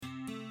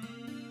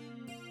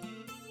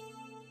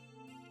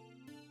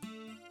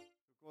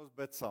ons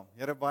bid saam.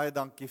 Here, baie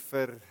dankie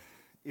vir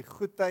u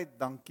goedheid,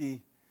 dankie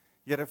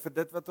Here vir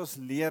dit wat ons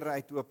leer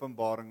uit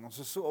Openbaring. Ons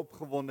is so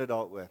opgewonde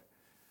daaroor.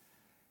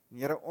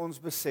 En Here,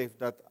 ons besef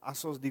dat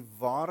as ons die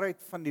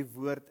waarheid van die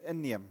woord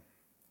inneem,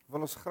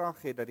 wil ons graag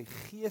hê dat die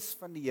Gees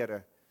van die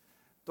Here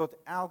tot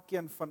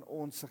elkeen van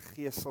ons se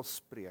gees sal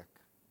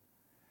spreek.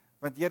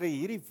 Want Here,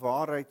 hierdie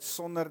waarheid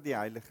sonder die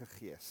Heilige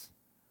Gees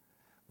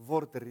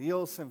word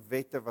reëls en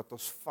wette wat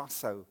ons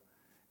vashou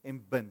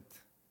en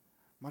bind.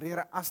 Maar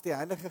Here, as die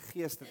Heilige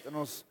Gees dit in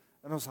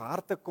ons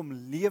harte kom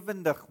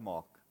lewendig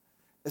maak,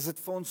 is dit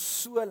vir ons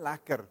so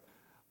lekker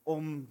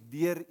om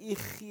deur u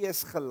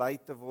Gees gelei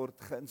te word,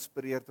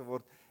 geïnspireer te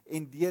word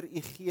en deur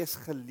u Gees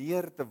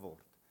geleer te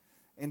word.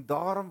 En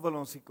daarom wil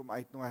ons hier kom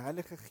uitnooi.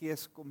 Heilige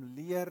Gees, kom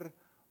leer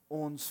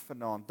ons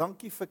vanaand.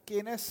 Dankie vir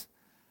kennis,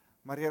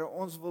 maar Here,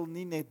 ons wil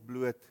nie net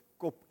bloot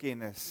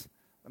kopkennis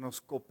in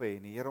ons koppe hê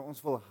nie. Here,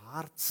 ons wil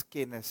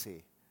hartskennis hê.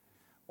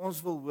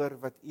 Ons wil hoor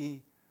wat u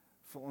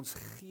vir ons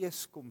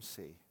Gees kom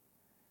sê.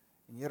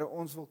 En Here,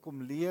 ons wil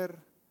kom leer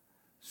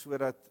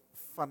sodat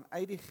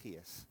vanuit die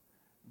Gees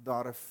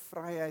daar 'n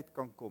vryheid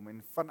kan kom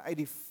en vanuit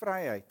die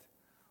vryheid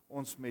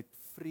ons met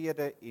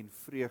vrede en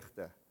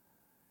vreugde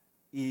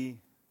u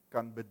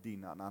kan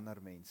bedien aan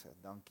ander mense.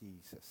 Dankie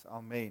Jesus.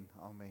 Amen.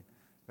 Amen.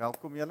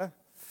 Welkom julle.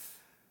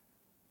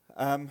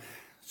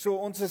 So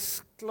ons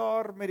is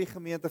klaar met die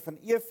gemeente van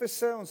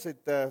Efese. Ons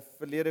het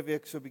verlede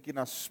week so 'n bietjie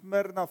na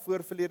Smyrna,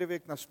 voorverlede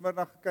week na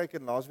Smyrna gekyk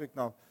en laasweek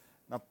na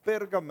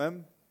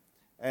Pergamum.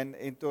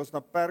 En toe ons na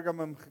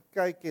Pergamum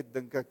gekyk het,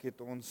 dink ek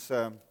het ons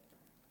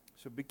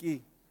so 'n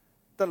bietjie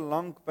te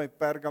lank by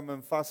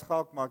Pergamum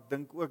vasgehak, maar ek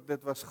dink ook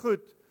dit was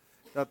goed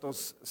dat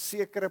ons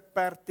sekere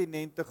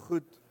pertinente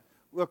goed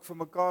ook vir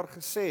mekaar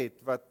gesê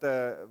het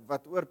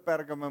wat oor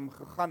Pergamum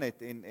gegaan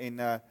het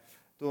en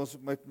toe ons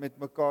met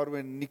mekaar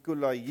oor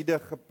Nikolaïde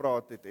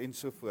gepraat het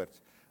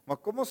ensovoorts. Maar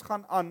kom ons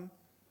gaan aan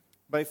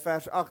by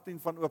vers 18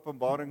 van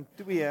Openbaring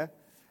 2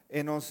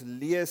 en ons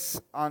lees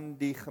aan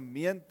die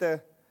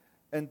gemeente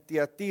in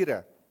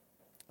Thyatira.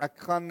 Ek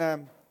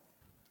gaan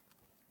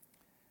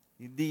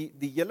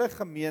die hele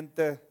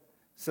gemeente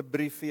se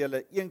brief vir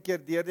julle een keer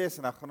deurlees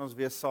en dan gaan ons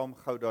weer saam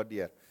gou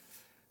daardeur.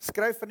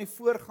 Skryf aan die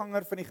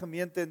voorganger van die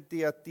gemeente in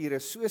Thyatira,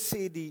 so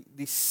sê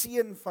die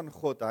seun van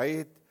God,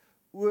 hy het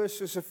oë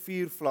soos 'n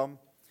vuurvlam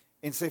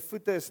en sy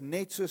voete is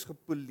net soos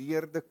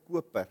gepoleerde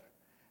koper.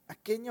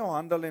 Ek ken jou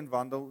handel en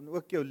wandel en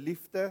ook jou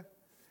liefde,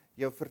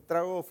 jou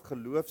vertroue of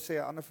geloof, sê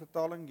 'n ander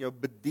vertaling, jou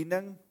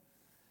bediening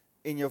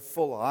en jou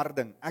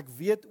volharding. Ek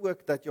weet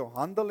ook dat jou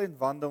handel en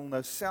wandel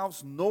nou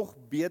selfs nog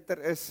beter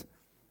is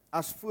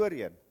as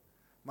voorheen.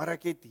 Maar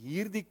ek het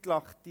hierdie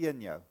klag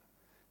teen jou,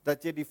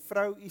 dat jy die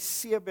vrou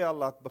Isebel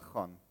laat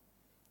begaan.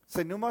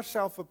 Sy noem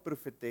haarself 'n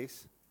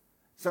profetes.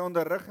 Sy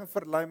onderrig en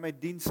verlei my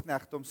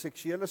diensknegte om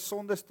seksuele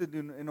sondes te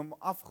doen en om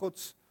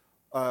afgods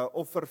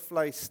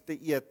offervleis te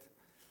eet.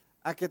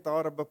 Ek het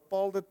haar 'n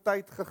bepaalde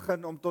tyd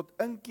gegee om tot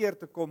inkeer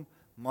te kom,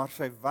 maar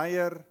sy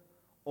weier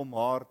om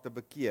haar te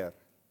bekeer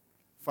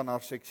van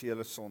haar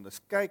seksuele sondes.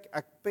 Kyk,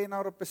 ek pen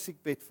haar op 'n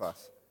siekbed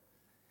vas.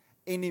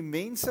 En die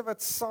mense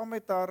wat saam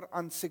met haar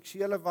aan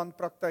seksuele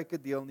wanpraktyke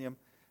deelneem,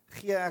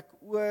 gee ek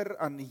oor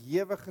aan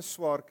ewige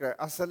swaar kry,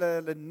 as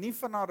hulle nie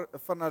van haar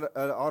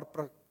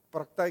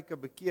praktyke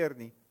bekeer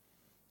nie.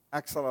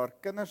 Ek sal haar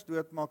kinders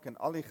doodmaak en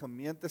al die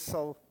gemeente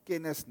sal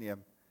kennis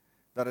neem,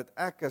 dat dit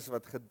ek is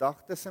wat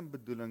gedagtes en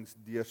bedoelings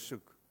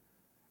deursoek.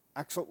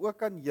 Ek sal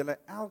ook aan julle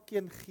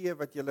elkeen gee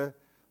wat julle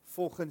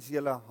volgens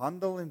julle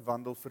handel en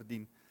wandel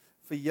verdien,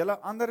 vir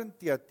julle ander in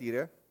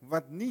Thyatira,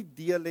 wat nie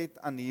deel het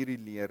aan hierdie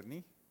leer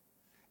nie,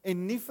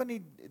 en nie van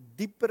die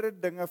diepere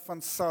dinge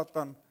van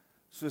Satan,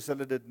 soos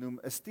hulle dit noem,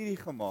 'n studie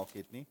gemaak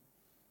het nie,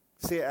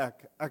 sê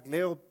ek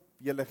lê op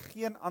julle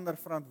geen ander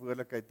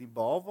verantwoordelikheid nie,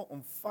 behalwe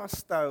om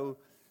vas te hou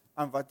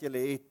aan wat julle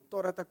het,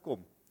 totdat ek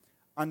kom.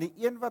 Aan die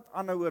een wat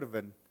aanhou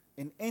oorwin,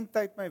 en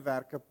eindtyd my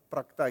werke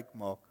praktyk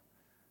maak,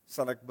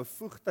 sal ek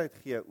bevoegdheid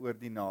gee oor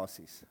die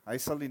nasies. Hy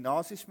sal die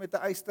nasies met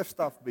 'n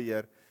ysterstaf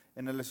beheer,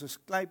 en hulle soos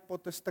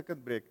kleipotte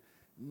stukkend breek.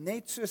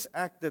 Net soos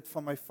ek dit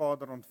van my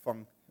Vader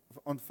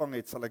ontvang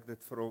het, sal ek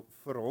dit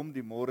vir hom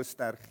die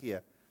môrester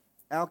gee.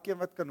 Elkeen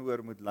wat kan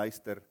hoor, moet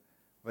luister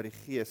wat die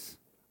Gees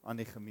aan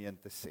die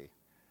gemeente sê.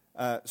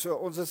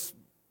 So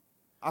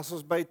as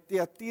ons by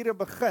Thyatira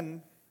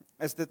begin,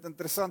 is dit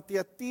interessant.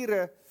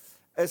 Thyatira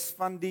is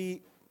van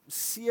die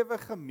 7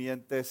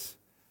 gemeentes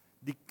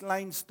die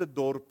kleinste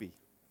dorpie.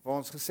 Waar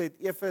ons gesê het,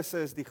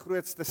 Efese is die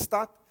grootste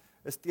stad,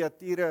 is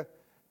Thyatira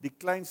die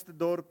kleinste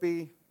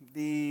dorpie,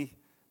 die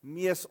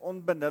mees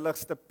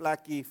onbenulligste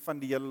plekkie van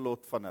die hele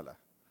lot van hulle.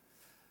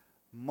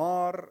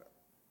 Maar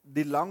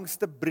die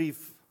langste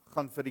brief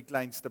gaan vir die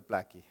kleinste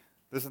plekkie.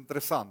 Dis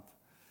interessant.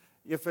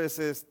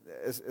 Efese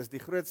is die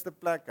grootste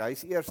plek, hy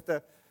is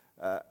eerste,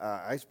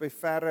 hy is by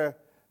verre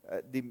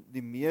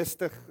die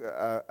meeste,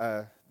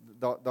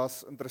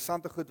 daar's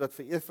interessante goed wat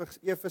vir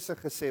Efese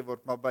gesê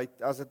word, maar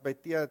as dit by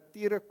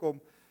Thyatira kom,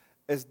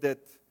 is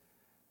dit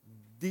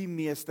die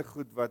meeste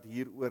goed wat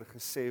hieroor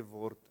gesê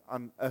word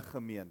aan 'n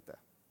gemeente.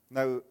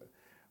 Nou,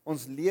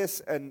 ons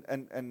lees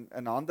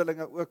in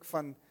Handelinge ook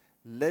van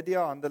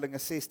Lydia, Handelinge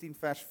 16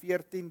 vers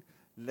 14,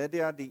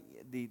 Lydia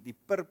die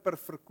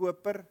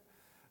purperverkoper,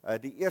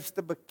 die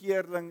eerste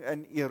bekeerling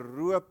in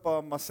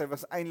Europa, maar sy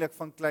was eintlik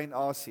van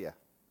Klein-Asië.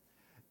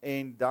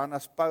 En dan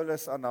as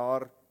Paulus aan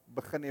haar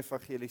begin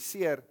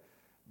evangeliseer,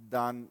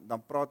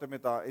 dan praat hy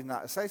met haar,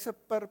 en sy's 'n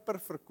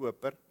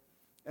purperverkoper.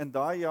 In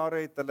daai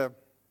jare het hulle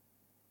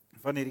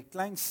van hierdie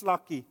klein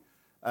slakkie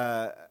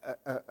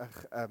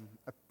 'n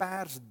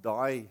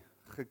persdaai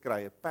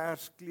gekry, 'n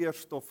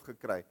perskleurstof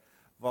gekry,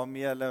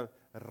 waarmee hulle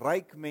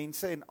ryk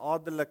mense en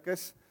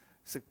adellikes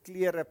se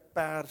klere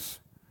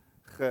pers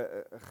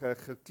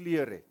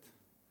gekleur het.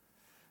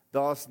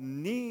 Daar's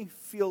nie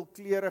veel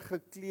kleurige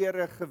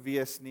klere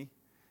gewees nie.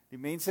 Die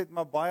mense het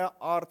maar baie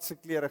aardse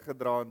klere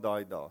gedra in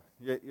daai dae.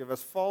 Jy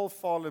was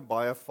vaal en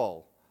baie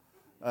vaal.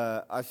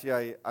 As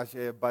jy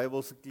 'n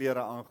Bybelse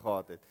klere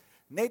aangehad het.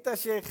 Net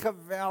as jy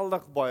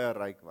geweldig baie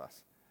ryk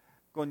was,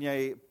 kon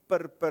jy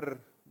purper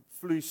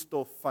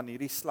vloeistof van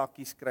hierdie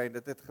slakkies kry.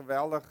 Dit het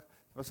geweldig,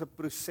 dit was 'n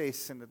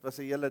proses en dit was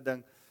 'n hele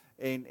ding.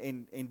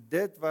 En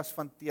dit was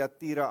van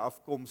Thyatira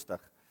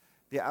afkomstig.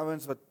 Die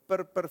ouens wat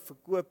purper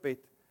verkoop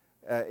het,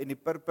 en die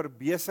purper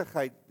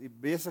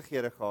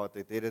besighede gehad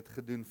het dit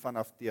gedoen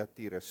vanaf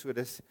Thyatira. So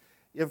dis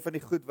een van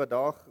die goed wat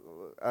daar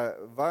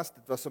was.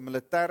 Dit was 'n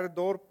militêre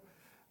dorp.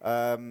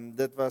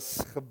 Dit was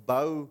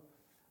gebou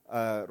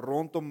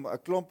rondom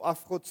 'n klomp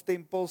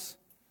afgodstempels.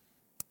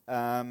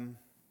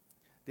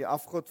 Die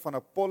afgod van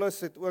Apollos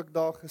het ook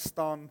daar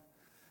gestaan.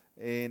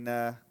 En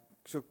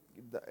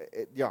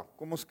ja,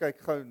 kom ons kyk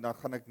gou, dan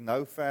gaan ek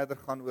nou verder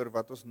gaan oor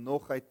wat ons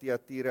nog uit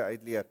Thyatira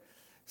uitleer.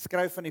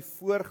 Skryf van die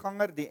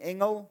voorganger, die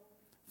engel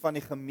van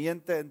die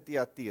gemeente in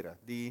Thyatira.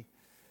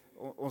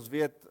 Ons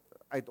weet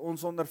uit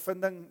ons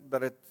ondervinding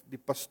dat dit die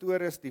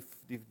pastoor is,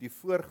 die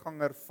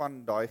voorganger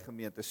van daai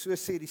gemeente. So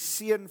sê die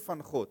seun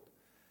van God.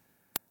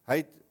 Hy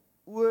het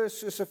oë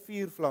soos 'n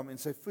vuurvlam en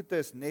sy voete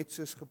is net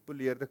soos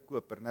gepoleerde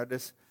koper. Nou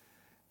dis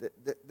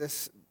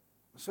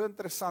so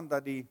interessant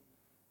dat die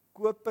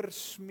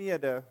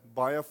kopersmede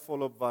baie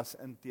volop was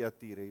in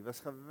Thyatira. Dit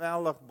was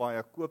geweldig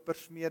baie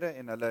kopersmede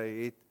en hulle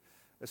het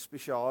 'n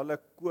spesiale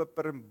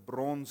koper en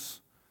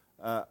brons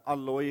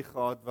alloy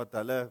gehad wat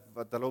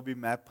hulle op die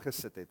map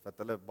gesit het, wat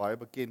hulle baie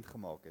bekend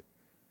gemaak het.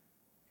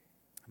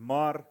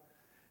 Maar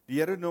die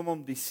Here noem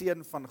hom die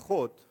seun van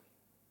God.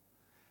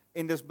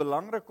 En dis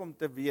belangrik om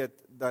te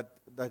weet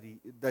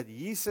dat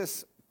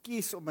Jesus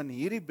kies om in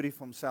hierdie brief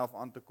homself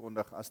aan te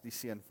kondig as die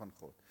seun van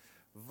God.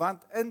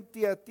 Want in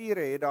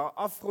Thyatira het daar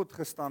afgod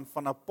gestaan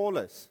van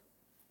Apollos,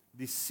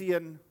 die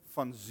seun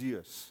van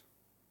Zeus.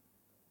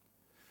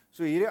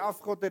 So hierdie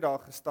afgod het daar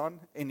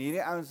gestaan en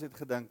hierdie ouens het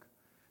gedink,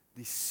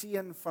 die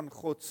seun van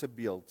God se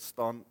beeld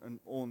staan in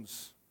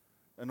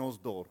ons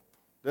dorp.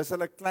 Dis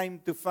hulle claim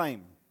to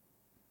fame.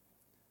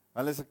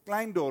 Hulle is 'n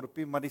klein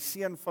dorpie, maar die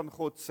seun van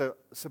God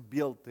se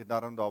beeld het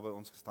daar by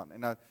ons gestaan.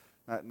 En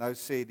nou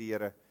sê die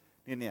Here,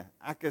 nee,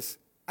 ek is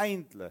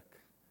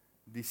eintlik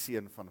die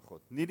seun van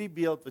God. Nie die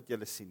beeld wat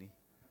julle sien nie.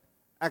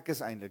 Ek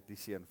is eintlik die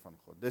seun van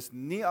God. Dis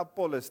nie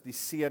Apollos die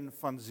seun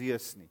van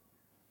Zeus nie.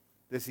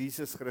 Dis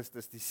Jesus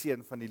Christus die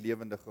seun van die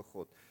lewendige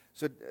God.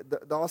 So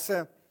daar's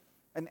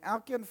in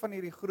elkeen van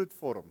hierdie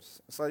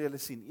groetvorms sal julle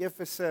sien,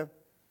 Efese,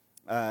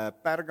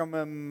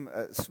 Pergamum,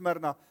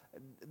 Smyrna,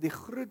 die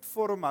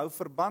groetvorm hou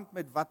verband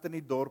met wat in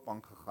die dorp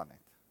aangegaan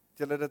het. Het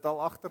julle dit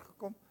al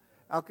agtergekom?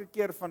 Elke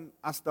keer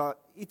as daar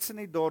iets in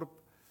die dorp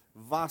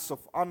was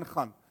of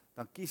aangaan,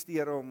 dan kies die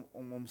Here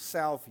om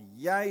homself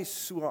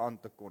juis so aan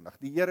te kondig.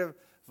 Die Here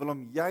wil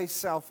hom juis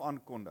self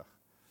aankondig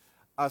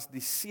as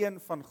die seun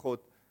van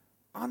God,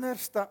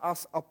 anderste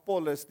as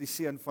Apollos die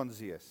seun van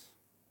Zeus.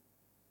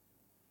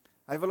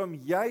 Hy wil hom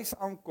juis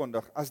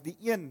aankondig as die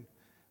een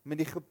met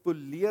die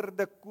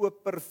gepoleerde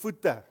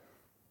kopervoete.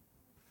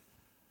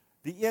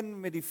 Die een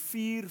met die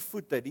 4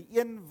 voete, die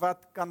een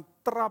wat kan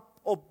trap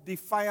op die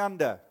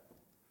vyande.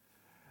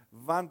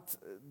 Want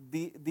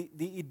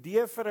die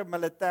idee vir 'n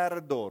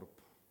militêre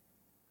dorp,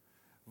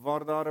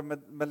 waar daar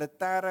 'n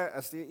militêre,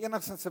 as jy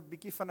enigstens 'n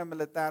bietjie van 'n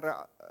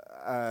militêre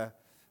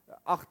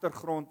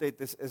agtergrond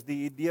het, is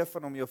die idee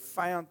van om jou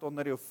vyand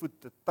onder jou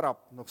voet te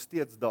trap nog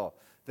steeds daar.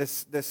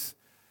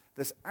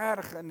 Dis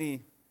erg in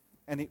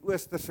die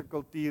oosterse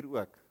kultuur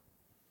ook.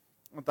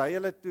 Onthou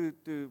julle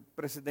toe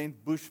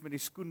president Bush met die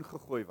skoen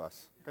gegooi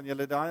was? Kan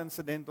julle daai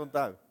insident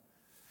onthou?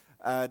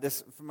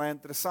 Dis vir my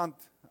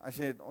interessant, as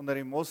jy onder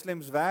die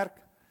moslems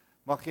werk,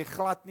 mag jy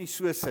glad nie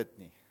so sit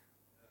nie.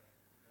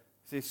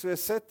 As jy so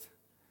sit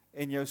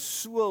en jou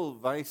sool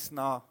wys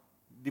na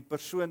die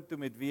persoon toe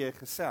met wie jy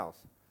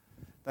gesels,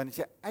 dan is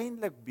jy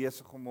eintlik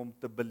besig om hom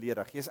te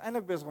beledig. Jy is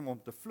eintlik besig om hom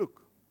te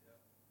vloek.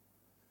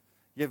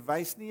 Jy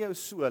wys nie jou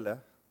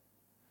sole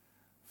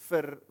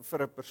vir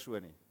 'n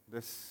persoon nie.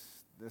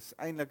 Dis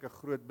eintlik 'n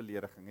groot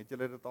belediging. Het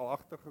julle dit al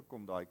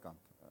agtergekom daai kant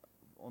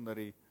onder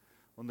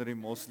die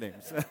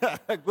moslems?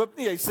 Ek hoop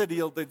nie jy sit die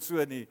hele tyd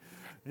so nie,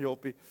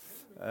 Joppie.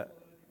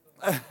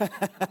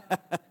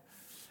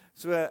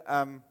 So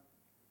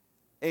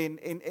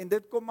En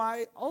dit kom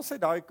my als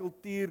uit daai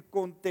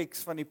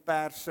kultuurkonteks van die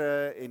Perse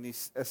en die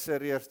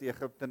Assiriërs, die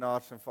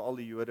Egiptenaars en veral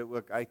die Jode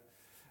ook uit,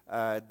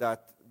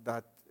 dat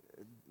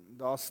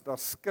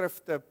daar's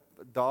skrifte,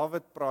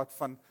 Dawid praat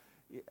van,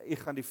 u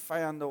gaan die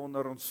vyande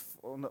onder ons,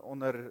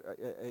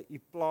 u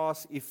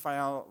plaas u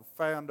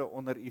vyande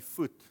onder u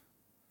voet.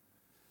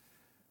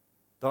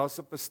 Daar's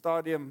op 'n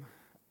stadium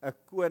 'n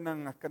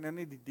koning, ek kan nou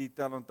nie die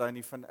detail onthou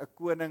nie, van 'n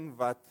koning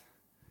wat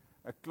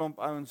 'n klomp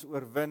ouens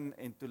oorwin,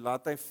 en toe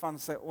laat hy van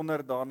sy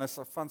onderdanes,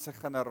 van sy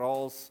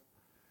generaals,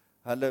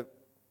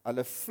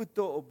 hulle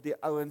voete op die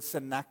ouens se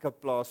nekke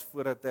plaas,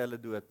 voordat hy hulle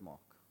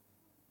doodmaak.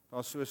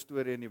 Daar's so 'n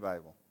storie in die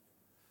Bybel.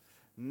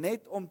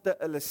 Net om te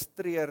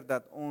illustreer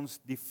dat ons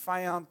die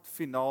vyand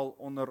finaal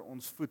onder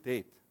ons voet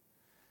het.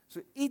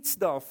 So iets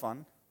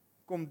daarvan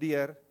kom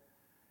deur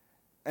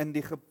in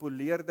die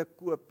gepoleerde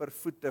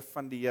kopervoete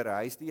van die Here.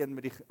 Hy is die een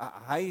met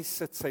hy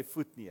sit sy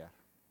voet neer.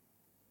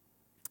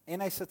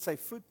 En hy sit sy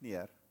voet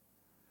neer.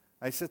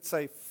 Hy sit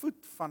sy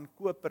voet van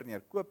koper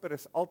neer. Koper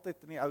is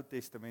altyd in die Ou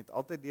Testament,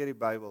 altyd deur die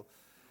Bybel,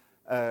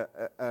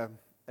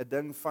 'n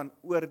ding van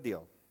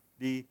oordeel.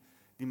 Die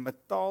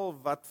metaal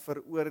wat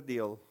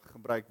veroordeel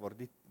gebruik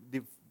word.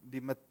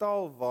 Die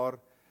metaal waar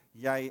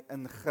jy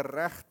in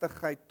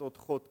geregtigheid tot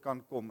God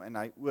kan kom en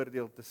hy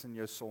oordeel tussen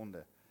jou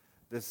sonde.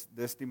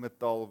 Dis die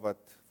metaal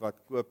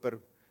wat koper,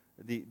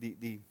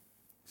 die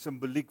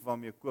simboliek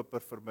waarmee koper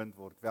verbind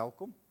word.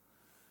 Welkom.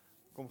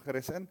 Kom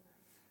gerus in.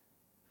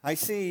 Hy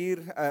sê hier,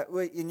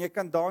 en jy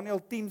kan Daniël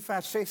 10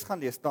 vers 6 gaan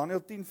lees.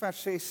 Daniël 10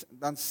 vers 6,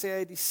 dan sê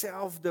hy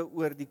dieselfde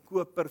oor die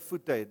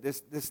kopervoete.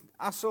 Dis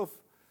asof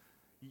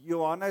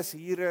Johannes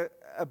hier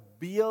 'n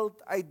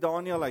beeld uit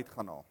Daniël uit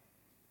gaan haal.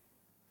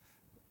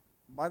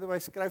 By the way,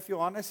 skryf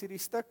Johannes hierdie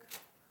stuk,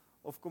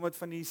 of kom dit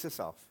van Jesus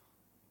af?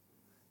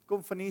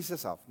 Kom van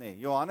Jesus af, nee.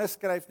 Johannes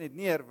skryf net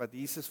neer wat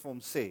Jesus vir hom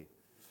sê.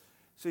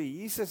 So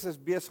Jesus is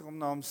besig om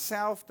na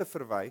homself te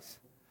verwys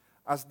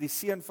as die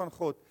seun van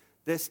God.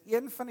 Dis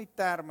een van die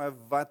terme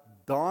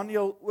wat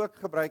Daniël ook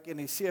gebruik en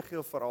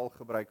Esegiel veral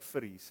gebruik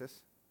vir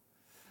Jesus.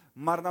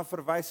 Maar dan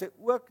verwys hy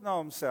ook na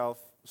homself,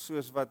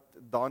 soos wat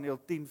Daniël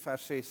 10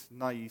 vers 6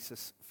 na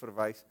Jesus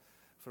verwys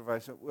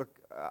hy ook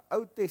 'n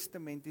Ou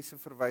Testamentiese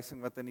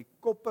verwysing wat in die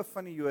koppe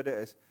van die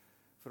Jode is,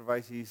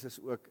 verwys Jesus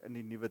ook in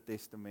die Nuwe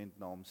Testament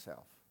na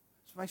homself.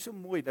 Dit is vir my so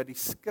mooi dat die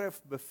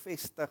skrif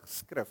bevestig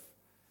skrif.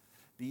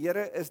 Die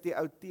Here is die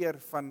outeur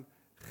van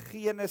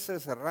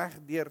Genesis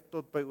regdeur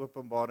tot by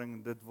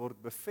Openbaring. Dit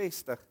word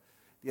bevestig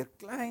deur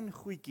klein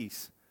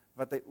goedjies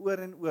wat hy oor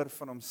en oor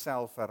van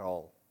homself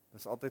herhaal. Dit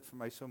is altyd vir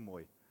my so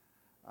mooi.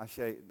 As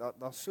jy,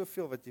 daar's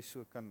soveel wat jy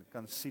so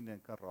kan sien en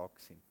kan raak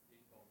sien.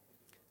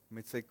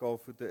 Met sy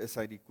kaalvoete is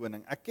hy die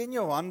koning. Ek ken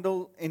jou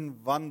handel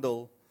en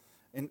wandel,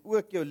 en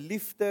ook jou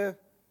liefde,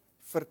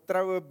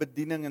 vertroue,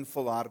 bediening en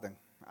volharding.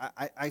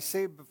 Hy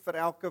sê vir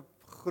elke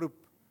groep,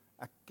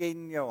 ek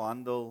ken jou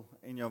handel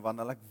en jou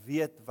wandel, ek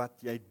weet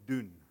wat jy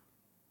doen.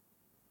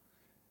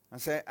 Dan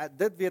sê hy,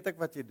 dit weet ek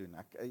wat jy doen.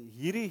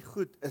 Hierdie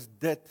goed is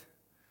dit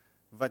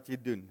wat jy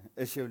doen,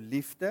 is jou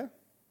liefde.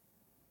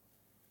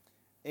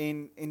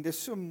 En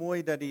dis so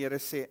mooi dat die Here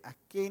sê, ek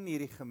ken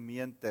hierdie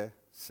gemeente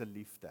se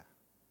liefde.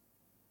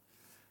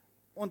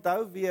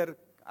 Onthou weer,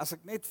 as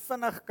ek net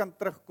vinnig kan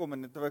terugkom,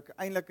 en dit het ek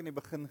eintlik in die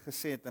begin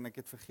gesê het, en ek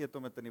het vergeet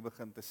om dit in die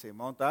begin te sê,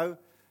 maar onthou,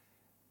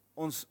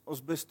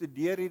 ons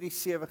bestudeer hierdie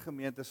 7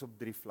 gemeentes op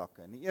 3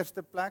 vlakke. In die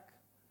eerste plek,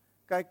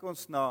 kyk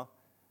ons na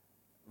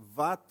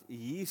wat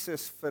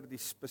Jesus vir die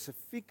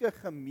spesifieke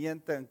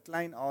gemeente in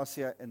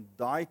Klein-Asië in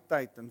daai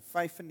tyd, in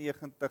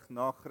 95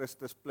 na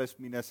Christus plus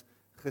minus,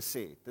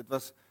 gesê het. Dit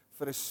was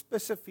vir 'n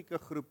spesifieke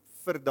groep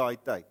vir daai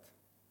tyd.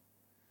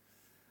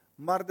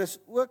 Maar dis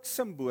ook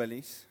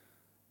simbolies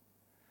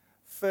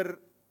vir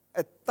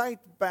 'n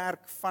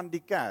tydperk van die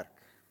kerk.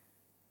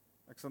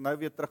 Ek sal nou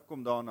weer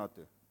terugkom daarna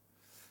toe.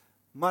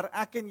 Maar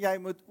ek en jy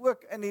moet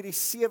ook in hierdie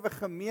 7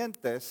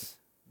 gemeentes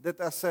dit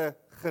as 'n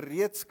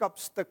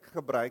gereedskapstuk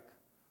gebruik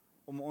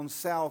om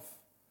onsself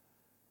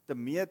te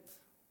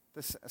meet,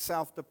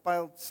 self te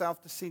pyl, self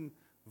te sien,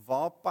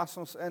 waar pas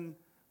ons in,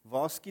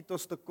 waar skiet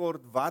ons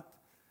tekort, wat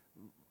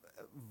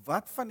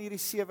van hierdie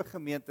 7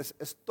 gemeentes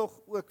is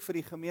tog ook vir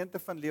die gemeente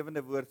van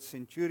Lewende Woord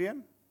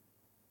Centurion,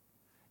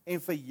 en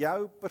vir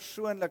jou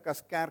persoonlik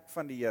as kerk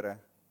van die Here,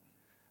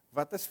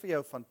 wat is vir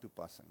jou van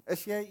toepassing?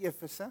 Is jy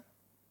Efese?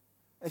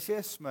 Is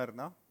jy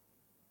Smyrna?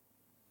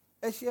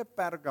 Is jy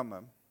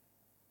Pergamum?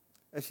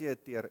 Is jy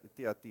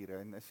Thyatira?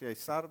 En is jy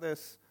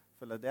Sardes,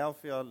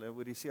 Philadelphia,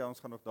 Laodicea, ons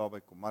gaan nog daarby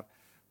kom,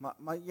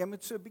 maar jy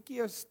moet so 'n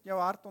bietjie jou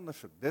hart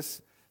ondersoek.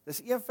 Dis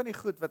een van die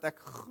goed wat ek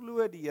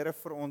glo die Here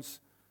vir ons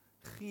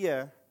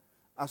gee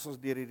as ons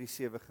deur hierdie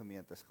 7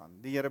 gemeentes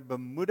gaan. Die Here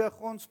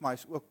bemoedig ons, maar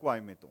hy's ook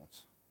kwaai met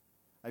ons.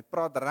 Hy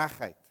praat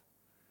reguit.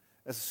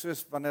 Is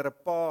soos wanneer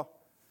 'n pa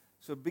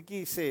so 'n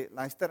bietjie sê,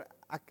 luister,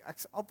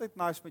 ek's altyd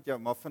nice met jou,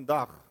 maar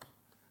vandag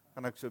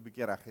gaan ek so 'n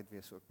bietjie reguit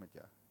wees ook met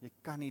jou. Jy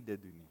kan nie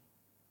dit doen nie.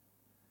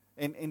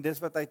 En dis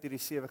wat uit hierdie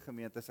 7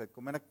 gemeentes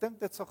uitkom. En ek dink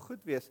dit sal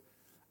goed wees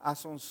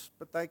as ons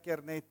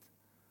partykeer net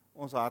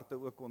ons harte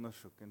ook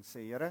ondersoek en sê,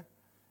 Here,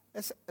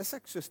 is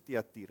ek soos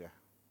Thyatira?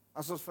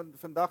 As ons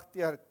vandag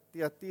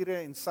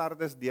Thyatira en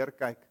Sardes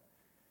deurkyk,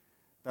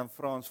 dan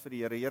vra ons vir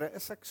die Here, Here,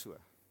 is ek so?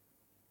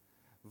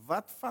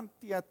 Wat van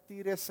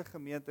Thyatira se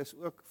gemeente is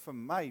ook vir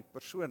my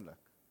persoonlik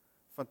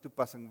van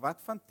toepassing? Wat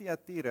van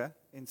Thyatira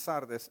en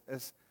Sardes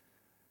is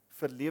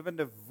vir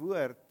lewende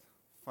woord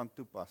van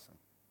toepassing?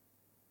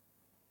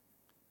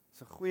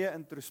 Dis 'n goeie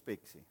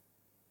introspeksie.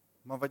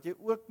 Maar wat jy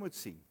ook moet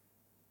sien,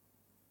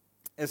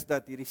 is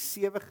dat hierdie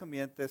 7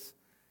 gemeentes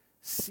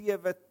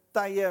 7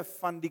 tye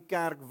van die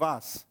kerk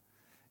was.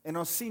 En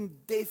ons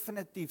sien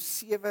definitief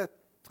 7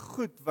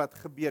 goed wat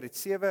gebeur het,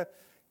 7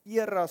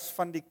 eras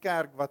van die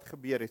kerk wat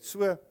gebeur het.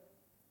 So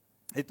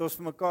het ons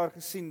vir mekaar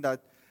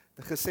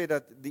gesê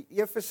dat die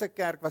Efese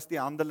kerk was die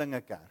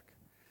Handelinge kerk.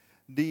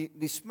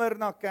 Die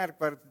Smyrna kerk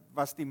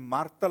was die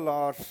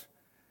martelaars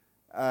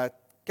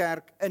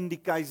kerk in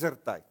die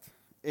keizertyd.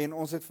 En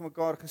ons het vir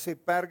mekaar gesê,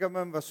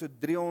 Pergamum was so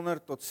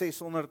 300 tot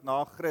 600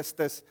 na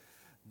Christus,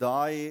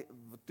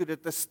 toe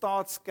dit 'n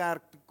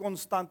staatskerk, toe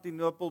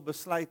Konstantinopel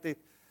besluit het,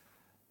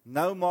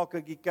 nou maak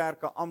ek die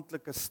kerk 'n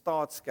amptelike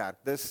staatskerk.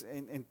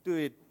 En toe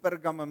het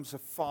Pergamum se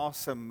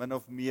fase min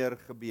of meer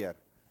gebeur.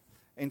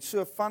 En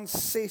so van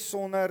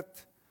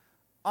 600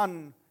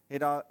 aan,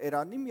 het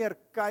daar nie meer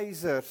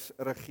keizers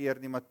regeer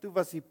nie, maar toe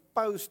was die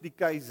paus die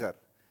keizer.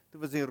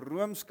 Toe was die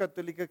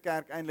Rooms-Katolieke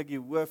kerk eintlik die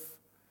hoof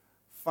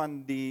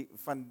van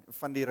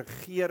die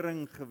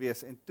regering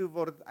gewees, en toe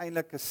word dit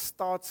eintlik 'n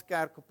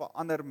staatskerk op 'n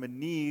ander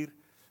manier,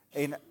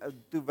 en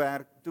toe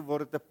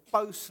word dit 'n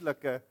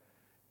pauslike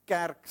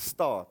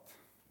kerkstaat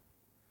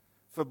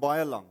vir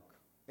baie lank.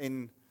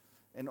 En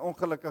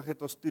ongelukkig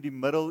het ons toe die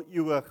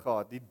middeleeue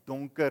gehad, die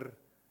donker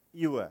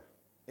eeue.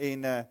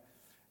 En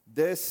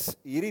dis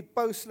hierdie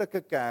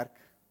pauslike kerk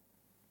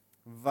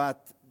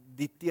wat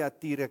die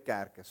Thyatira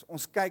kerk is.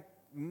 Ons kyk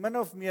min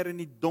of meer in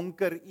die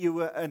donker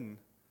eeue in,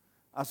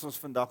 as ons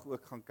vandag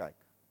ook gaan kyk.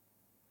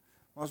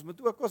 Maar ons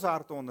moet ook ons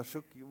harte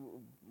ondersoek.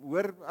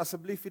 Hoor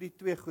asseblief hierdie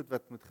 2 goed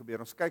wat moet gebeur.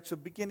 Ons kyk so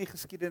 'n bietjie in die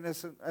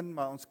geskiedenis in,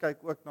 maar ons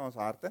kyk ook na ons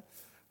harte.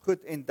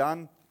 Goed, en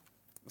dan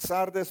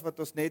Sardes wat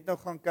ons net nou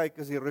gaan kyk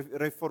is die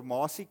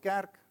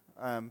reformatiekerk.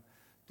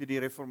 Toe die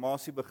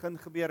reformatie begin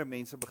gebeur,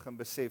 mense begin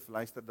besef,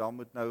 luister, daar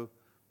moet nou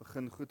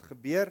begin goed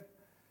gebeur.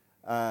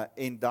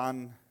 En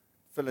dan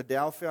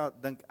Philadelphia,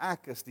 dink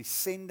ek, is die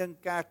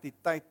sendingkerk, die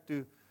tyd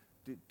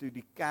toe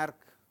die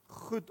kerk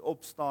goed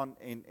opstaan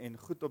en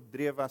goed op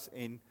dreef was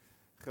en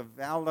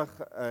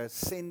geweldige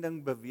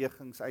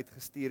sendingbewegings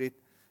uitgestuur het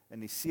in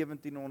die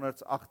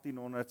 1700s,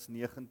 1800s,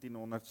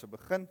 1900s se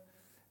begin.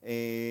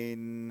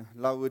 En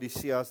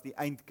Laodicea is die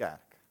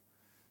eindkerk.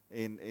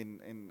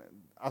 En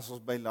as ons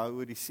by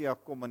Laodicea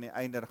kom aan die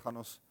einde, gaan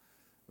ons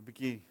 'n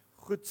bietjie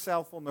goed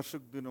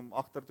selfondersoek doen om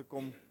agter te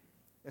kom,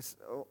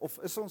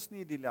 is ons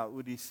nie die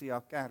Laodicea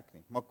kerk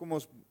nie. Maar kom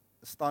ons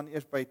staan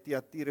eers by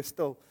Thyatira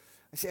stil.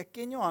 Hy sê, ek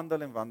ken jou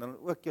handel en wandel, en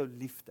ook jou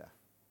liefde.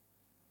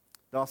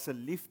 Daar's 'n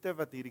liefde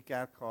wat hierdie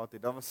kerk gehad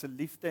het. Daar was 'n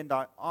liefde in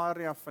daai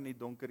area van die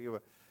donker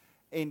eeue.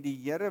 En die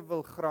Here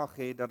wil graag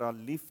hê dat daar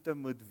liefde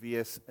moet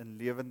wees in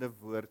lewende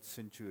woord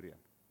Centurion.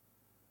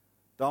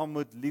 Daar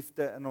moet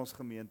liefde in ons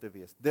gemeente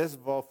wees. Dis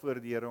waarvoor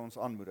die Here ons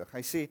aanmoedig.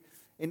 Hy sê,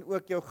 en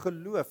ook jou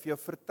geloof, jou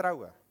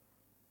vertroue.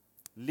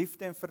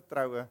 Liefde en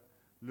vertroue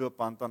loop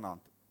hand aan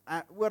hand.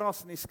 Oral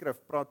in die skrif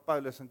praat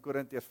Paulus in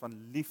Korintiërs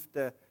van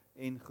liefde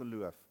en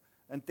geloof.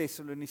 In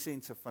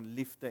Tessalonisense van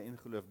liefde en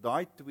geloof.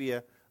 Daai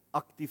 2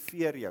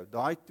 aktiveer jou.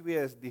 Daai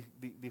 2 is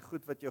die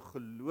goed wat jou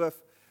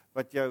geloof,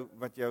 wat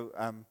jou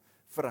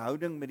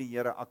verhouding met die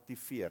Here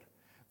aktiveer.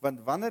 Want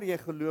wanneer jy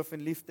geloof en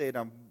liefde het,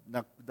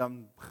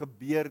 dan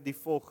gebeur die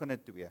volgende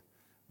 2.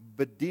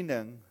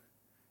 Bediening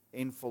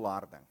en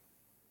volharding.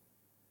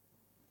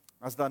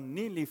 As daar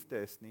nie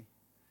liefde is nie,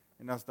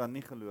 en as daar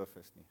nie geloof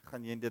is nie,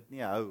 gaan jy dit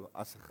nie hou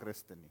as 'n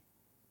Christen nie.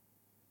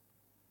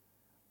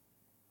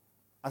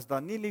 As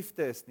daar nie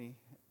liefde is nie,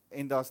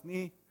 en daar's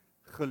nie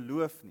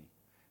geloof nie,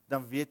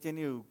 dan weet jy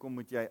nie hoekom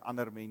moet jy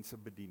ander mense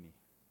bedien nie.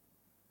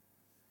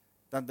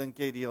 Dan dink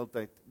jy die hele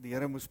tyd, die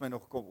Here moes my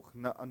nog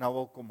nou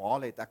al kom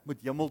haal het, ek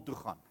moet hemel toe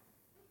gaan.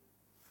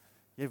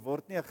 Jy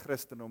word nie 'n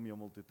Christen om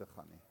hemel toe te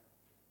gaan nie.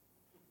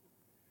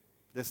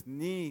 Dis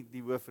nie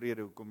die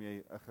hoofrede hoekom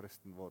jy 'n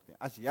Christen word nie.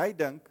 As jy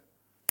dink,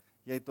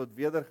 jy het tot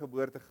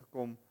wedergeboorte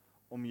gekom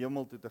om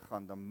hemel toe te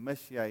gaan, dan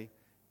mis jy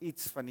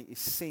iets van die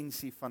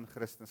essensie van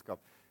Christendom.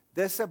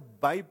 Dis 'n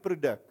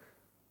byproduk.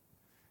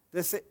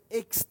 Dis 'n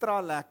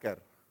ekstra lekker,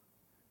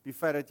 die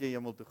feit dat jy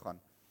hemel toe gaan.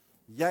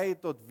 Jy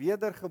het tot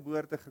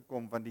wedergeboorte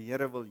gekom, want die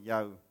Here wil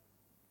jou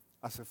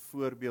as 'n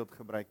voorbeeld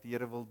gebruik. Die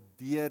Here wil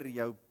deur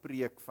jou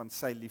preek van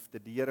sy liefde.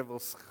 Die Here wil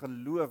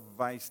geloof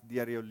wys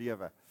deur jou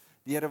lewe.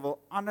 Die Here wil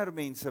ander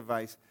mense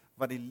wys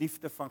wat die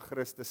liefde van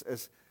Christus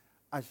is,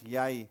 as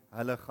jy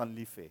hulle gaan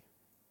lief hê.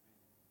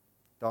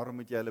 Daarom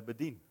moet jy hulle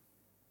bedien.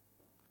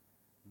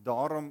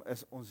 Daarom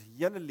is ons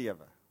hele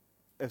lewe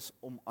is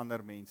om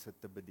ander mense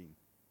te bedien.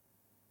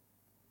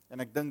 En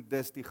ek dink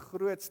dis die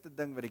grootste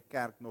ding wat die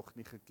kerk nog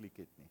nie geklik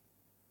het nie.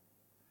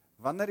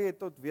 Wanneer jy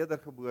tot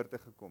wedergeboorte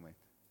gekom het,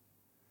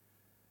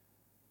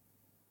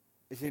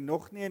 is jy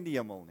nog nie in die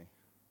hemel nie.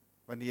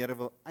 Want die Here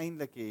wil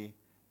eintlik hê,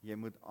 jy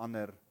moet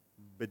ander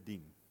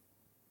bedien.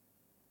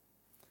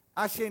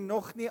 As jy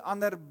nog nie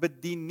ander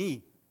bedien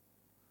nie,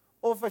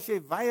 of as jy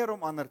weier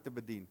om ander te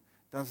bedien,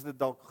 dan is dit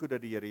dalk goed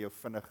dat die Here jou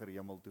vinniger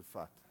hemel toe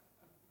vat.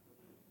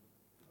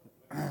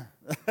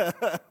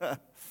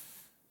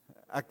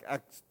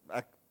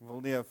 Ek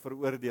wil nie 'n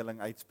veroordeling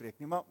uitspreek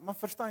nie, maar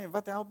verstaan jy,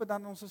 wat help dit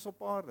dan ons is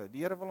op aarde?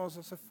 Die Here wil ons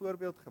as 'n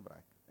voorbeeld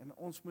gebruik. En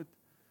ons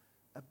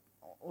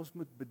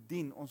moet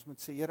bedien, ons moet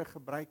sê, Here,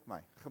 gebruik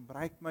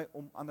my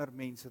om ander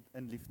mense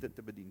in liefde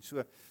te bedien.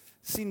 So,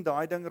 sien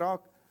daai ding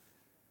raak,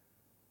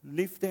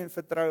 liefde en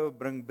vertroue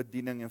bring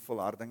bediening en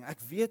volharding. Ek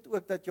weet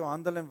ook dat jou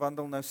handel en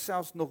wandel nou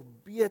selfs nog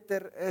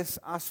beter is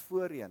as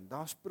voorheen.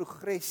 Daar's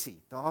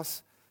progressie,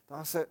 daar's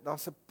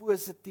 'n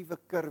positiewe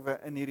kurwe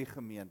in hierdie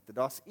gemeente.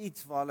 Daar's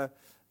iets waar hulle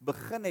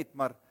begin het,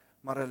 maar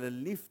hulle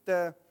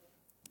liefde,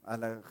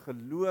 hulle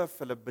geloof,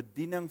 hulle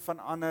bediening van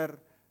ander,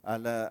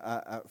 hulle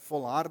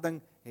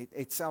volharding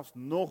het selfs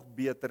nog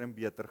beter en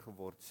beter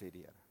geword, sê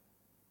die Here.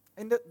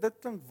 En dit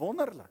klink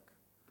wonderlik.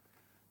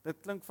 Dit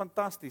klink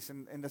fantasties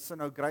en dit sou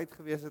nou great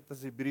gewees het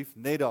as die brief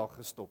net daar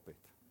gestop het.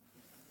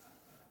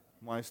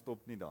 Maar hy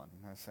stop nie daar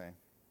nie. Hy sê,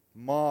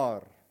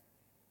 maar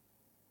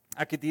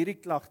ek het hierdie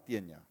klag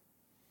teen jou,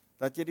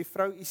 dat jy die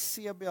vrou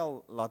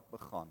Isebel laat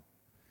begaan.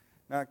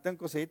 Nou ek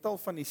dink ons het al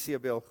van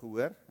Isebel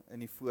gehoor in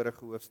die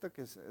vorige hoofstuk,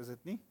 is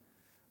dit nie?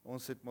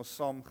 Ons het mos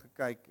saam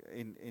gekyk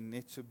en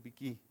net so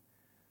bietjie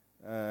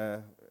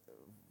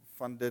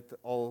van dit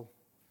al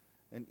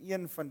in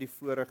een van die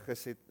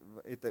voriges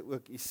het hy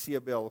ook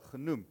Isebel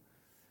genoem.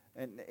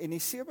 En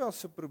Isebel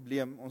se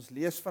probleem, ons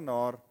lees van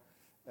haar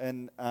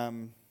in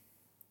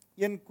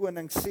 1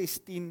 Konings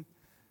 16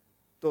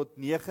 tot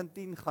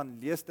 19, gaan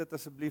lees dit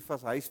asseblief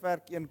as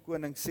huiswerk, 1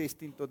 Konings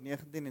 16 tot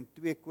 19 en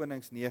 2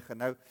 Konings 9.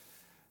 Nou,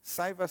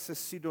 sy was 'n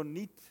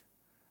Sidoniet,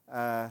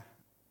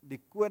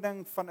 die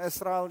koning van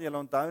Israel. Julle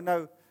onthou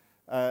nou,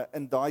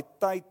 in daai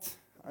tyd,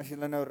 as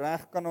julle nou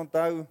reg kan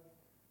onthou,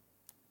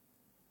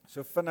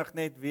 so vinnig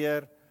net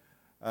weer,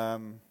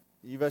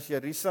 hier was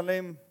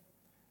Jerusalem,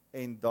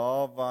 en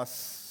daar was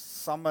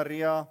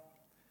Samaria,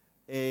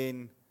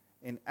 en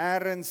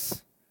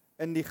ergens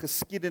in die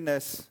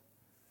geskiedenis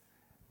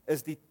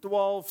is die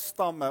 12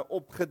 stamme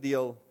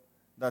opgedeel,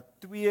 dat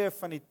 2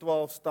 van die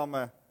 12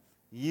 stamme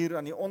hier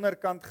aan die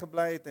onderkant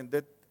gebly het, en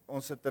dit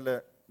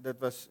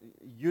was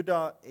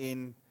Juda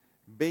en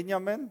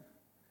Benjamin,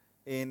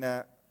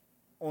 en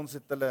ons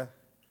het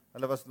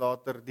hulle was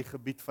later die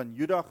gebied van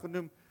Juda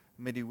genoem,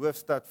 met die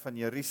hoofstad van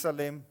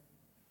Jerusalem,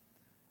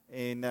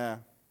 en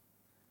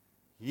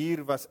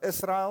hier was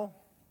Israel,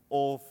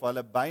 of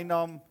hulle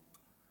bynaam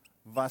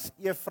was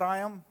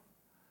Efraim,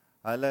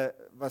 hulle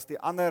was die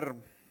ander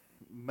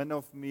min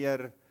of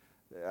meer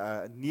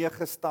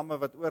 9 stamme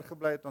wat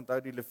oorgebly het.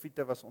 Onthou die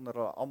Lewiete was onder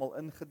hulle almal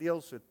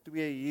ingedeel, so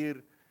 2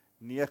 hier,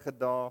 9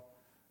 daar,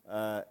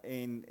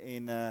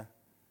 en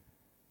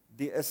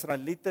die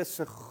Israeliete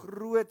se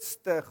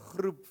grootste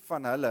groep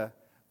van hulle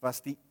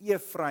was die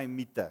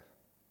Efraimiete,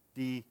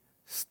 die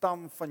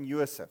stam van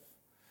Josef.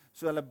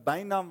 So hulle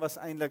bynaam was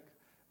eintlik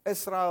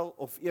Israel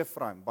of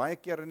Efraim. Baie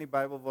keer in die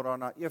Bybel word daar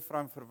na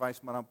Efraim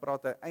verwys, maar dan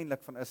praat hy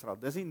eintlik van Israel.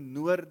 Dis die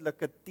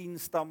noordelike 10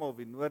 stamme of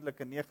die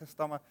noordelike 9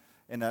 stamme,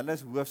 en hulle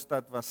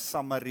hoofstad was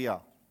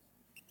Samaria.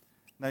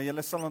 Nou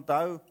julle sal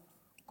onthou,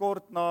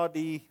 kort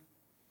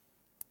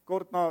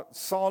na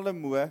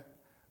Salomo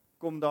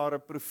kom daar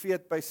 'n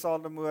profeet by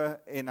Salomo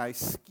en hy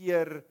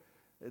skeer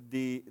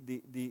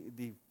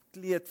die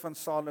kleed van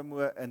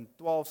Salomo in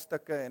 12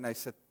 stukke en hy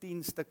sit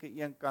 10 stukke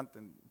een kant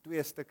en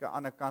 2 stukke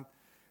ander kant,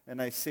 en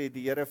hy sê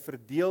die Here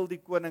verdeel die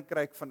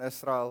koninkryk van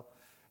Israel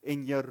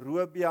en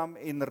Jerobeam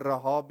en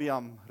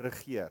Rehabeam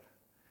regeer.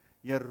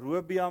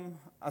 Jerobeam,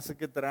 as ek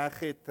dit reg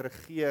het,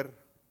 regeer,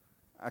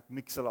 ek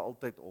mix hulle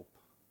altyd op.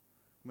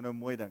 Moet nou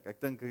mooi dink.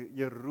 Ek dink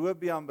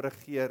Jerobeam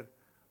regeer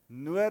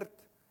noord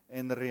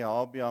en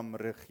Rehabeam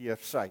regeer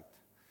suid.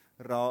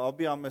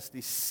 Rehabeam is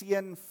die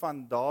seun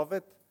van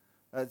Dawid,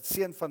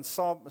 seun van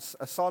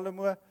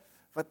Salomo,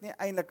 wat nie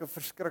eintlik 'n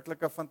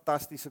verskriklike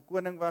fantastiese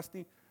koning was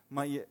nie,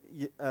 maar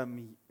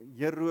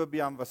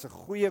Jerobeam was 'n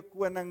goeie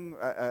koning,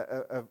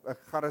 'n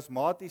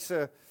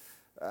charismatiese,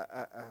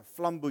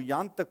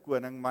 flamboyante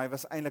koning, maar hy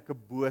was eintlik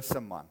 'n bose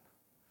man.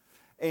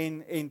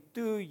 En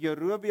toe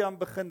Jerobeam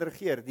begin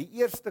regeer, die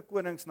eerste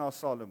konings na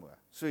Salomo.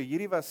 So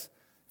hierdie was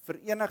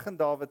verenig in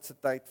Dawid se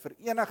tyd,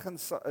 verenig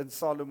in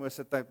Salomo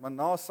se tyd, maar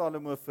na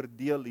Salomo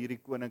verdeel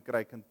hierdie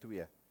koninkryk in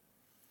 2.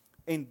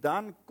 En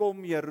dan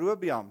kom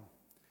Jerobeam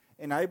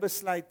en hy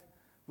besluit,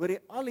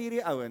 hoor al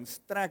hierdie ouens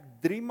trek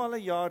 3 maal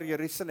 'n jaar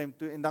Jerusalem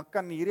toe en dan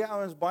kan hierdie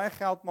ouens baie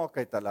geld maak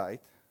uit hulle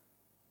uit.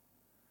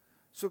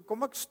 So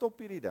kom ek stop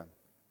hierdie ding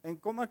en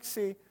kom ek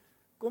sê,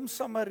 kom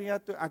Samaria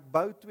toe, ek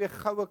bou 2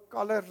 goue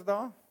kalvers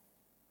daar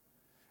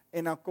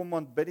en dan kom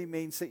aanbid die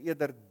mense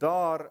eerder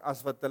daar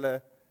as wat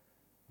hulle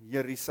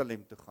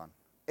Jerusalem toe gaan.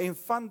 En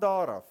van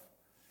daar af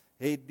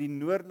het die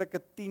noordelike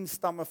 10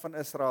 stamme van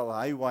Israel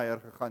haywire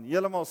gegaan,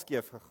 heeltemal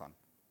skeef gegaan.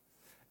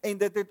 En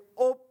dit het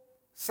op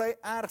sy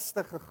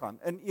ergste gegaan.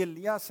 In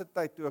Elia se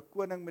tyd, toe 'n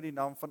koning met die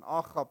naam van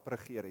Agab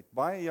regeer het,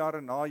 baie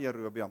jare na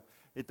Jerobeam,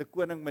 het 'n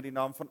koning met die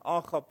naam van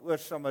Agab oor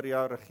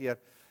Samaria regeer,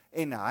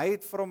 en hy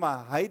het vir hom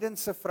 'n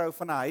heidense vrou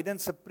van 'n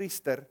heidense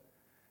priester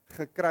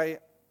gekry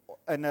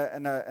in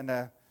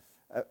 'n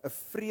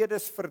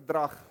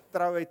vredesverdrag,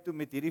 trou hy toe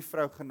met hierdie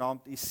vrou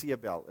genaamd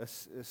Isebel,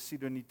 'n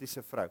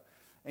Sidonitiese vrou.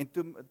 En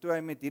toe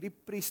hy met hierdie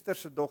priester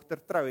se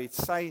dogter trou, het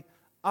sy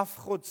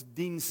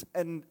afgodsdiens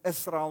in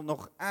Israel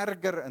nog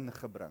erger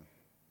ingebring.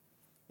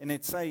 En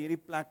het sy hierdie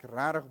plek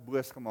regtig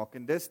boos gemaak.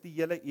 En dis die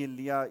hele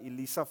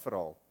Elisa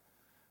verhaal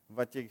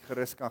wat jy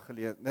gerus kan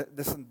gelees.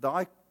 Dis in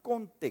daai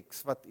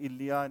konteks wat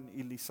Elia en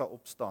Elisa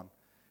opstaan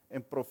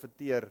en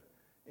profeteer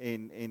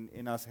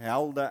en as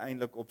helde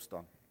eintlik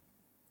opstaan.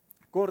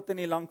 Kort en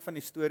die lank van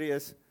die storie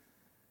is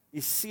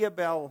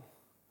Isebel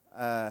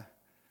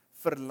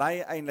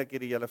verlei eintlik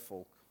hierdie hele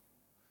volk.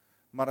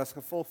 Maar as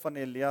gevolg van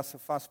Elia se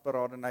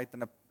vasberadenheid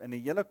en 'n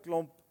hele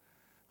klomp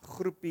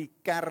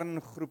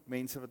kerngroep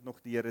mense wat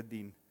nog die Here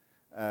dien,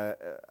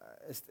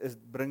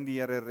 bring die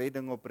Here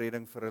redding op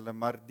redding vir hulle,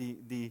 maar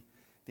die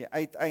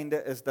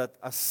uiteinde is dat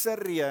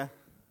Assirië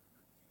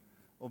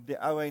op die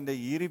ou einde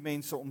hierdie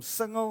mense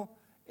omsingel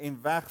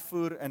en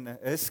wegvoer in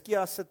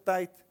Hizkia se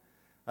tyd.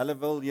 Hulle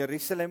wil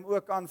Jerusalem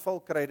ook aanval,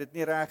 kry dit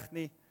nie reg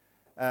nie.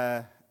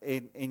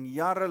 En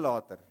jare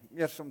later,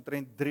 eers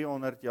omtrent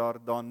 300 jaar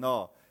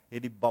daarna,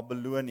 het die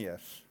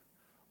Babyloniërs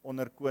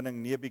onder koning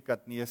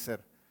Nebukadneser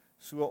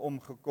so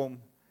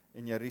omgekom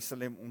en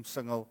Jerusalem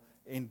omsingel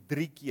en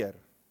 3 keer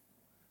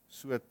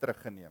so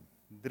teruggeneem.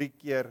 3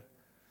 keer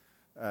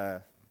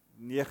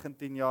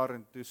 19 jaar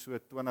en toe so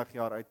 20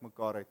 jaar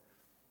uitmekaar uit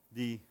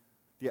die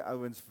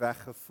ouens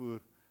weggevoer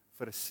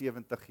vir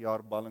 70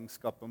 jaar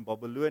ballingskap in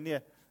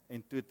Babylonië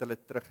en toe het hulle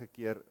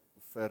teruggekeer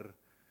vir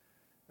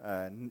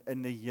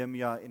in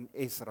Nehemia en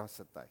Esra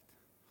se tyd.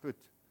 Goed,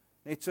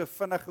 net so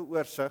vinnige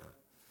oorsig,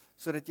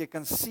 sodat jy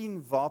kan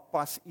sien waar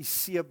pas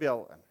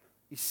Isebel in.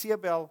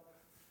 Isebel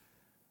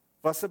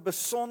was 'n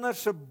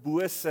besonderse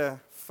bose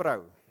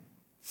vrou.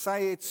 Sy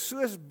het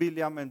soos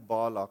Biljam en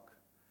Balak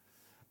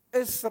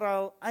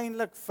Israel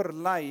eintlik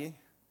verlei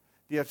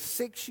deur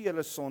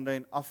seksuele sonde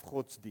en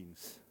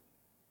afgodsdiens.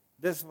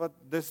 Dis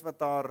wat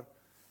haar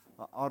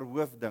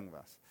hoofding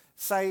was.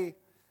 Sy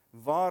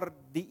waar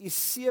die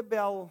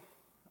Isebel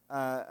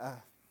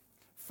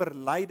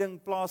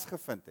verleiding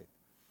plaasgevind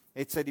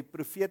het sy die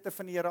profete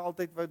van die Here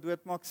altyd wou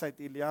doodmaak, sy het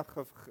Elia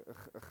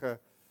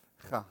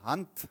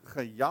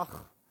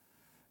gejag,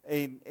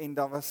 en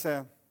daar was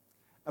 'n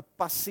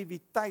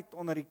passiwiteit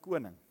onder die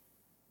koning.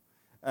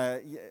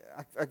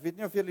 Ek weet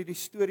nie of julle die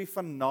storie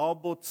van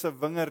Nabot se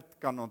wingerd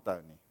kan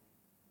onthou nie.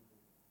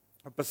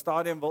 Op 'n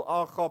stadium wil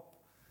Agab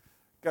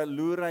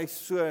loer hy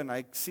so, en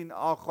hy sien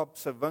Agab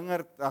se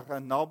wingerd,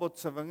 Nabot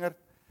se wingerd,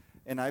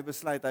 en hy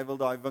besluit hy wil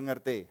daai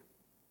wingerd hê.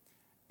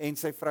 En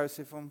sy vrou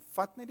sê vir hom,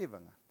 vat net die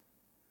wingerd.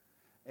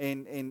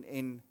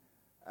 En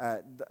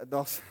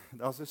daar's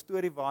 'n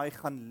storie waar hy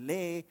gaan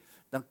lê,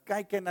 dan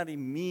kyk hy na die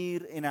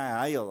muur en hy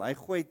huil. Hy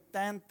gooi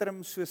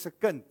tantrum soos 'n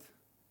kind,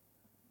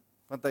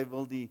 want hy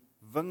wil die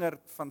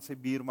wingerd van sy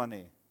buurman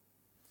hê.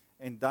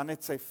 En dan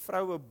het sy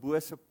vrou 'n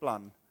bose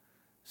plan,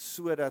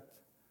 sodat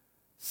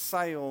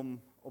sy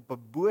hom op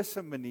 'n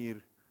bose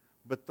manier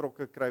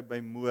betrokke kry by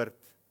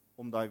moord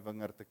om daai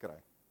wingerd te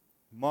kry.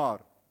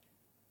 Maar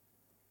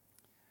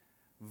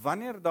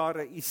wanneer daar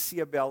 'n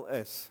Isebel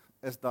is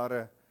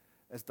daar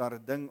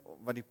 'n ding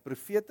wat die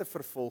profete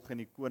vervolg en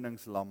die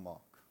konings lam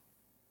maak.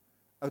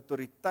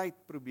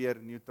 Autoriteit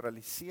probeer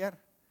neutraliseer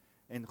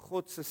en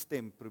God se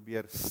stem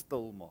probeer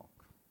stil maak.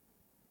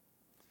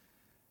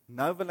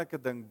 Nou wil ek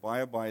 'n ding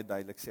baie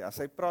duidelik sê. As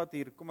hy praat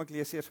hier, kom ek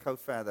lees eers gou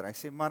verder. Hy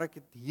sê, maar ek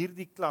het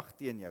hierdie klag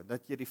teen jou,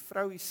 dat jy die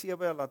vrou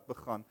Isebel laat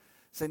begaan.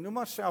 Sy noem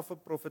haarself 'n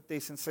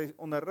profetes en sy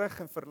onderrig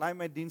en verlei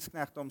my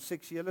diensknegte om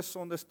seksuele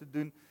sondes te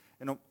doen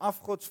en om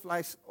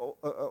afgodsvleis,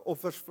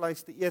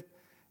 offersvleis te eet.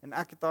 En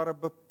ek het haar 'n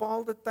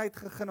bepaalde tyd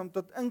gegee om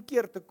tot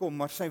inkeer te kom,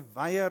 maar sy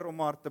weier om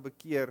haar te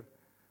bekeer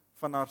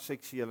van haar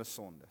seksuele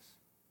sondes.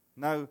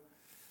 Nou,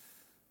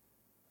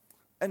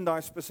 in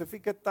daai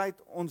spesifieke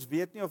tyd, ons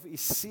weet nie of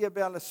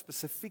Isebel 'n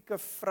spesifieke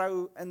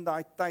vrou in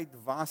daai tyd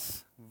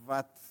was,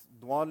 wat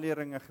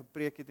dwaalleringe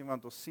gepreek het,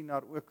 want ons sien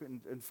haar ook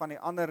in van die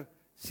ander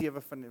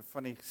 7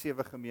 van die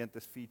 7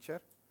 gemeentes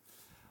feature.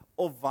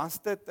 Of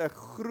was dit 'n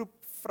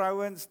groep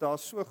vrouens,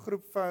 daar's so 'n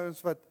groep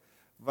vrouens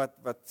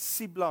wat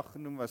Sibla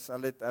genoem was,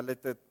 hulle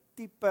het 'n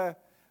tipe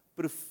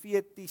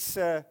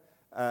profetiese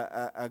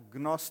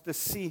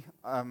gnostisie,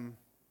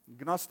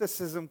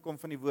 Gnosticism kom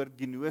van die woord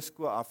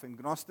gnosko af, en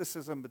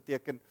Gnosticism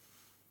beteken,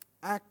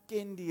 ek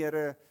ken die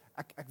Here,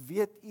 ek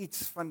weet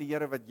iets van die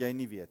Here wat jy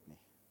nie weet nie.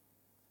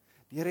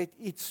 Die Here het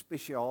iets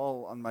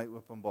spesiaal aan my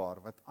openbaar,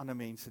 wat ander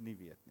mense nie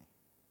weet nie.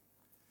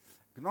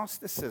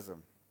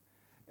 Gnosticism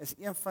is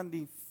een van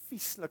die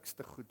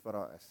vieslikste goed wat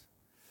daar is.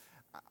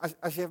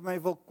 As jy my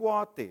wil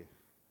kwaad hê,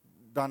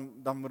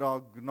 dan moet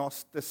daar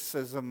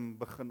Gnosticism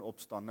begin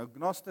opstaan. Nou,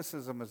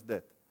 Gnosticism is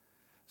dit.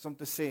 Is om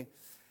te sê,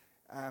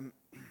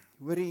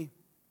 hoorie,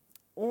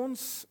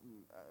 ons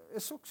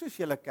is ook soos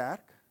julle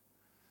kerk,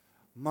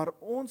 Maar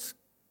ons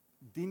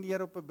dien die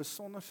Here op 'n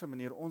besonderse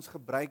manier. Ons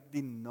gebruik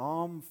die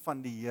naam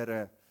van die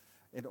Here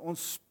en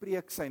ons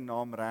spreek sy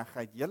naam reg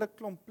uit. Julle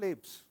klomp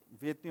plebs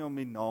weet nie om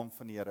die naam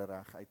van die Here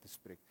reg uit te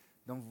spreek.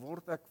 Dan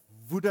word ek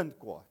woedend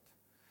kwaad.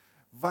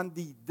 Want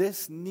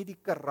dis nie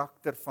die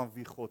karakter van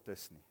wie God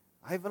is nie.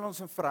 Hy wil ons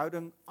in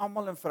verhouding,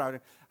 almal in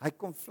verhouding. Hy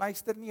kom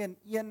fluister nie in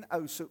een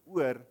ou se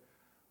oor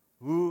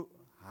hoe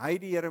hy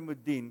die Here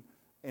moet dien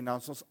en dan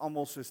is ons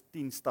almal soos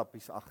 10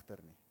 stappies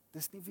agter nie.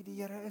 Dis nie wie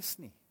die Here is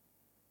nie.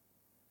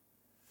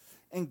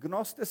 En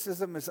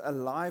Gnosticism is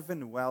alive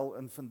and well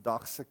in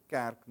vandag se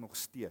kerk nog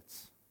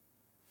steeds.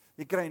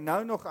 Jy kry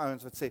nou nog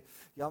ouens wat sê,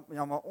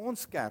 ja maar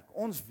ons kerk,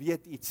 ons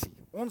weet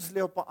ietsie. Ons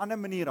lê op 'n ander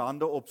manier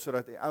hande op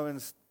sodat die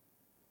ouens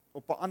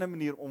op 'n ander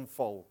manier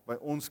omval by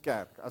ons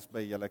kerk as by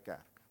julle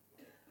kerk.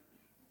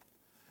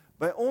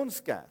 By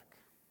ons kerk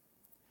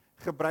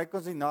gebruik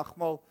ons die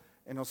nagmaal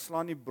en ons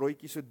slaan die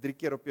broodjie so 3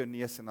 keer op jou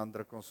neus en dan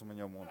druk ons hom in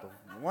jou mond op.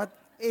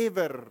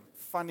 Whatever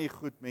van die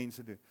goed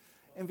mense doen.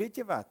 En weet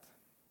jy wat?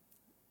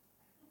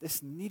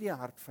 Dis nie die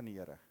hart van die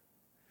Here.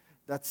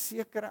 Dat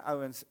sekere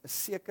ouens 'n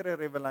sekere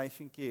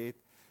revelationkie het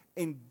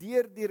en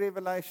deur die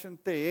revelation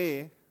te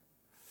hê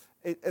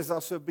is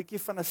daar so 'n bietjie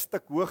van 'n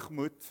stuk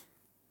hoogmoed.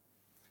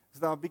 Is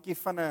daar 'n bietjie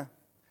van 'n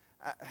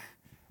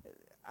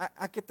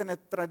ek het in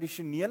 'n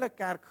tradisionele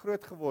kerk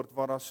groot geword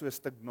waar daar so 'n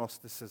stuk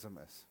Gnosticism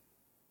is.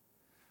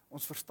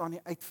 Ons verstaan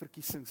die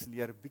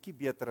uitverkiesingsleer bietjie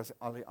beter as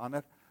al die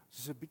ander. Ons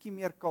is 'n bietjie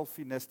meer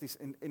kalvinisties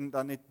en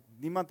dan het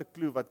niemand 'n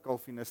klou wat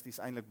kalvinisties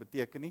eintlik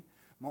beteken nie,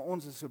 maar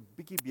ons is so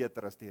bietjie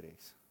beter as die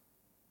res.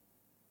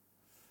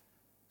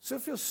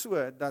 Soveel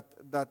so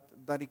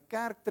dat die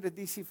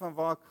kerktradisie van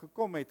waar ek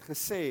gekom het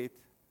gesê het,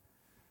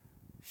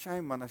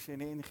 shame man, as jy in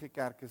die NG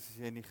Kerk is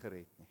jy nie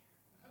gered nie.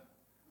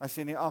 As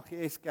jy in die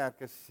AGS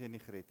Kerk is jy nie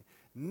gered nie.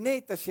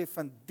 Net as jy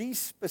van die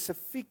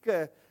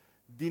spesifieke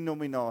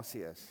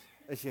denominasie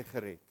is jy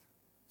gered.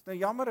 Is nou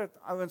jammer dat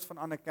ouens van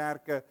ander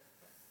kerke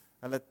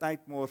hulle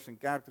tyd mors en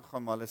kerk toe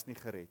gaan, maar hulle is nie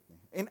gered nie.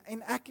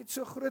 En ek het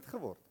so groot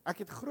geword. Ek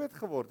het groot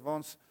geword waar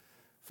ons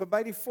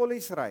verby die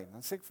Follies ry.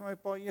 Dan sê ek vir my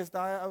pa, eers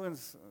daai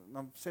ouens,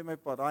 dan sê my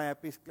pa, daai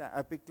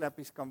happy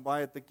klappies kan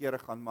baie te kere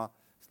gaan, maar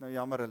is nou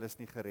jammer hulle is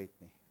nie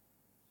gered nie.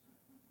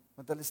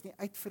 Want hulle is nie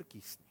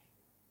uitverkies nie.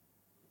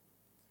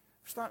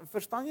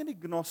 Verstaan jy die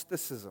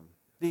Gnosticism?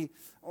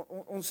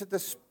 Ons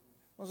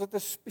het 'n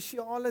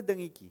spesiale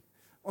dingetjie.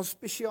 Ons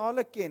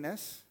spesiale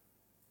kennis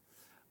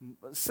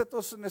sit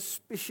ons in 'n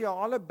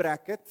spesiale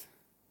bracket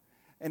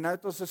en nou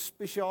het ons 'n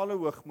spesiale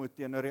hoogmoed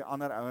teenoor die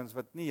ander ouens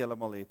wat nie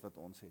heeltemal het wat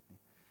ons het nie.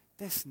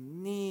 Dis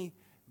nie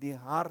die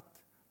hart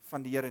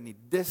van die Here nie.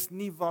 Dis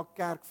nie waar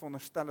kerk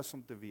veronderstel is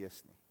om te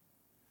wees nie.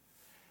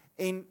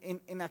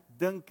 En ek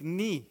dink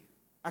nie,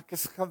 ek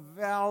is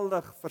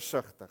geweldig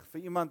versigtig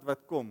vir iemand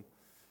wat kom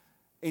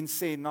en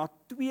sê, na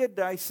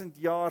 2000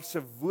 jaar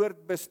se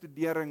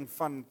woordbestudering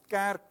van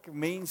kerk,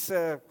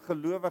 mense,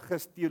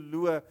 gelowiges,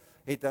 teoloë,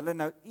 het hulle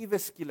nou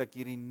iewes skielik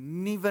hierdie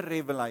nuwe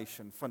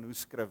revelation van hoe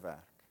skrif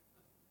werk.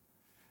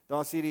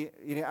 Daar's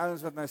hierdie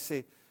ouens wat nou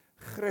sê,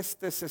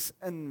 Christus is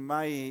in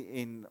my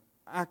en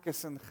ek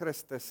is in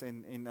Christus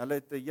en hulle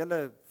het 'n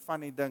hele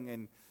van die ding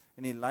en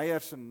die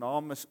leiers se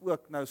naam is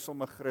ook nou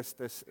sommer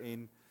Christus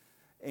en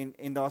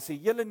daar's 'n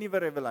hele nuwe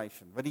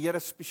revelation wat die Here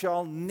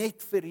spesiaal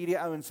net vir hierdie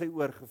ouens sy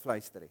oor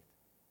gefluister het.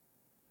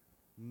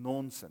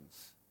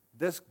 Nonsens.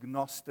 Dis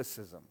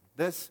Gnosticism.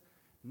 Dis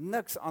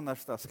niks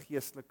anders as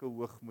geestelike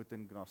hoogmoed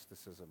en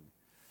Gnosticism.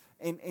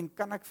 En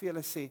kan ek vir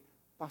julle sê,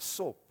 pas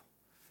op.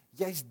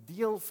 Jy's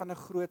deel van 'n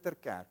groter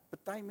kerk.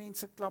 Party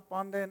mense klap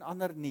hande en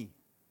ander nie.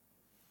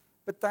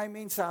 Party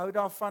mense hou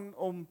daarvan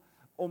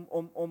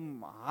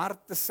om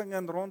hard te sing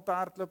en rond te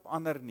hardloop,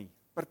 ander nie.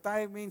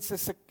 Party mense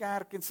se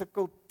kerk en se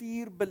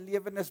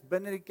kultuurbelewenis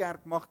binne die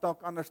kerk mag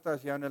dalk anders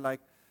as joune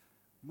lyk.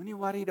 Moenie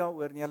worry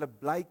daaroor nie, hulle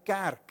bly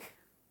kerk.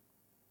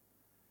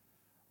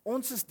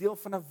 Ons is deel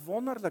van 'n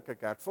wonderlike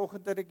kerk.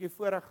 Volgende het ek die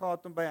voorreg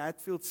gehad om by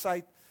Hatfield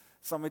Suid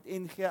saam met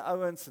NG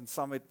ouens en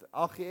saam met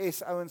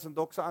AGS ouens en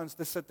Doxa ouens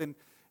te sit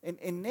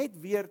en net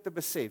weer te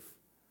besef,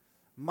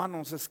 man,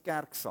 ons is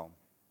kerk saam.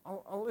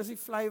 Al is die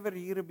flavour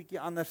hier 'n bietjie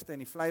anderste en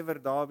die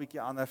flavour daar 'n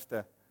bietjie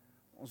anderste,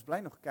 ons bly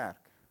nog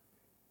kerk.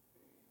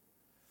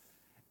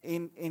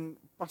 En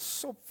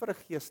pas op vir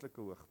 'n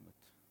geestelike hoogmoed.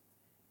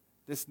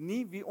 Dis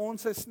nie wie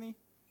ons is nie.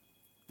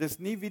 Dis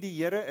nie wie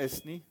die Here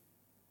is nie.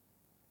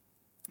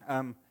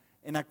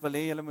 En ek wil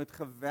hê julle moet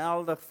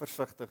geweldig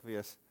versigtig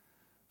wees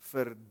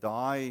vir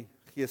daai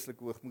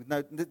geestelike hoogmoed.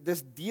 Nou,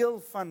 dis deel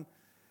van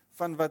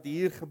wat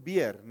hier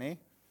gebeur, nê?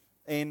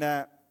 En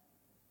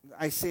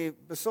hy sê,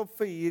 besop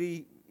vir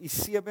hierdie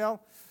Isebel.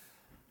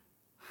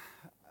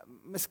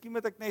 Miskien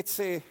moet ek net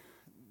sê,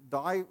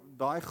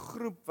 daai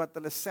groep wat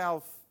hulle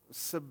self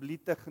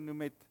Sibliete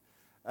genoem het,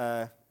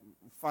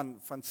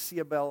 van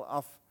Sebel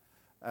af,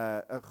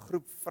 'n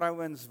groep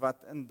vrouens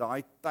wat in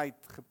daai tyd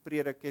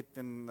gepredik het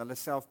en hulle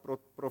self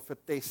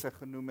profetesse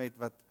genoem het,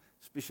 wat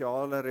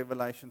spesiale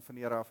revelation van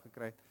die Here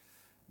afgekry het.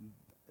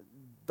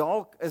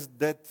 Dalk is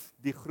dit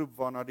die groep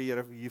waarna die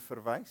Here hier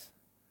verwys,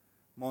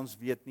 maar ons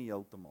weet nie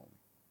heeltemal nie.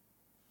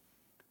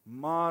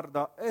 Maar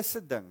daar is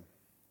 'n ding,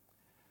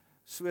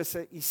 soos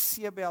 'n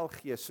Isebel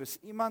gees, soos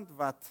iemand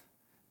wat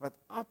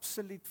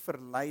absoluut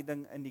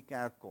verleiding in die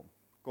kerk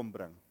kom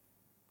bring.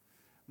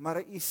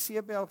 Maar 'n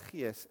Isebel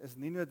gees is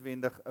nie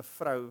noodwendig 'n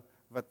vrou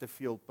wat te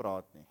veel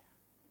praat nie.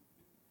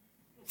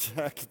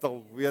 Ek het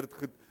al weird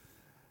goed.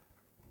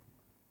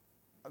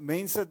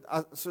 Mense,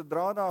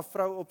 sodra daar 'n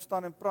vrou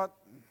opstaan en praat,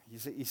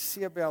 hier's 'n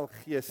Isebel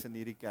gees in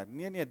hierdie kerk.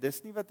 Nee,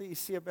 dis nie wat 'n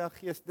Isebel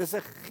gees, dis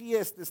 'n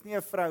gees, dis nie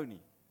 'n vrou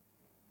nie.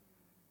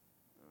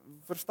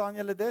 Verstaan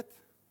julle dit?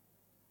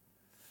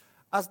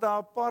 As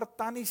daar 'n paar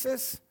tannies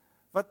is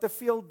wat te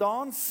veel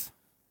dans,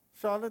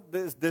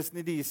 Charlotte, dis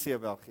nie die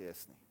Isebel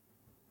gees nie.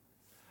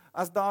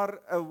 As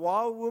daar 'n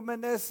wow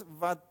woman is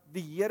wat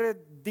die Here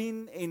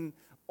dien en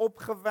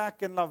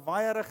opgewek en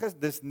lawaaierig is,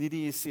 dis nie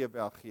die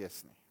Isebel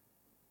gees nie.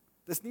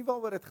 Dis nie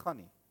waaroor dit gaan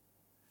nie.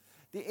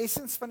 Die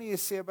essens van die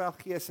Isebel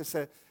gees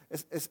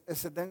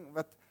is 'n ding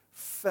wat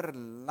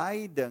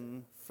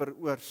verleiding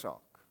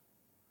veroorsaak.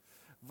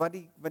 Wat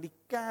die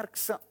kerk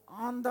se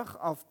aandag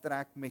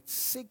aftrek met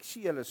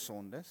seksuele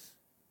sondes,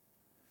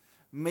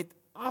 met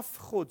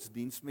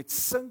afgodsdiens, met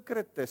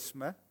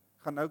sinkretisme,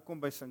 gaan nou kom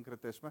by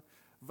sinkretisme,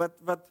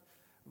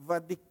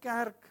 wat die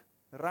kerk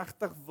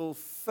regtig wil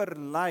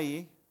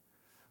verlei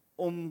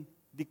om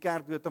die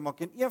kerk dood te maak.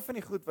 En een van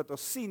die goed wat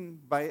ons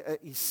sien by 'n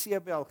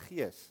Isebel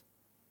gees,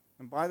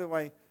 en by the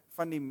way,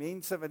 van die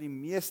mense wat die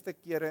meeste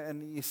kere in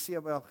die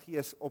Isebel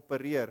gees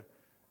opereer,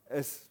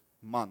 is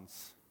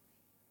mans.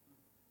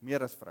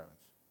 Meer as vrouens.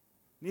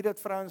 Nie dat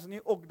vrouens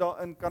nie ook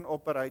daarin kan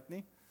operate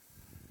nie,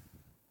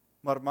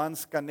 maar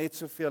mans kan net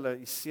soveel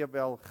 'n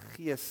Isebel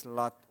gees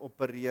laat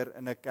opereer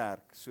in 'n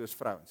kerk soos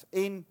vrouens.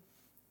 En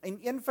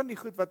een van die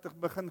goed wat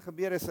begin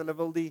gebeur is, hulle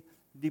wil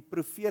die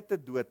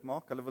profete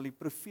doodmaak, hulle wil die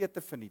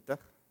profete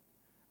vernietig.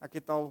 Ek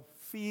het al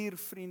 4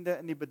 vriende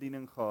in die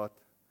bediening gehad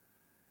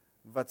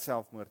wat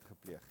selfmoord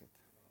gepleeg het.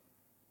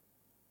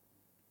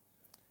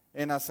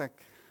 En as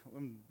ek,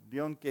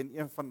 Dion ken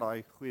een van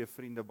daai goeie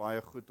vriende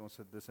baie goed,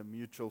 dis 'n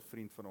mutual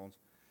vriend van ons,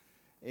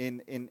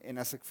 en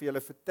as ek vir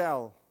julle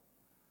vertel,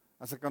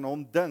 as ek aan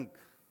hom dink,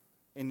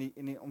 en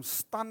die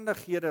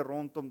omstandighede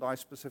rondom daai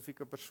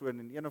spesifieke persoon,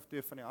 en een of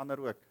twee van die ander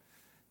ook,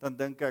 dan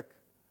dink ek,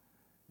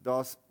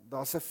 daar's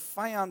 'n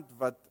vyand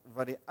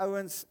wat die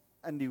ouens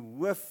in die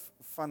hoof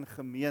van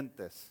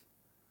gemeentes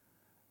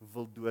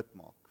wil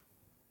doodmaak.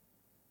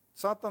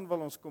 Satan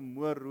wil ons kom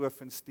moor,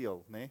 roof en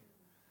steel, né?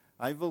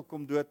 Hy wil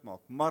kom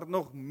doodmaak, maar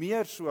nog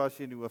meer so as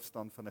jy in die hoof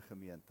staan van 'n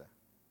gemeente.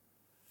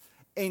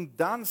 En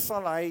dan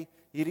sal hy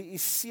hierdie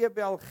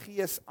Isebel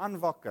gees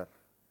aanwakker,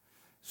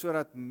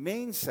 sodat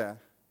mense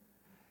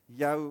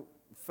jou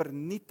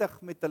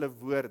vernietig met hulle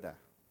woorde,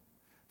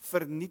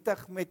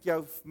 vernietig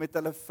met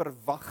hulle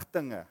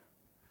verwagtinge,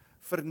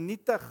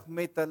 vernietig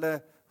met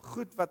hulle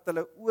goed wat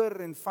hulle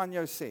oor en van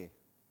jou sê,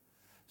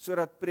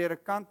 sodat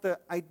predikante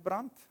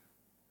uitbrand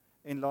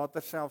en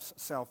later selfs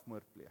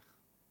selfmoord pleeg.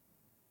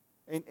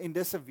 En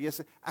dis 'n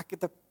wese, ek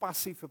het 'n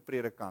passie vir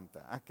predikante.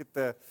 Ek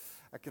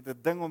het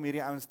 'n ding om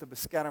hierdie ouens te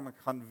beskerm. Ek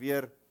gaan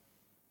weer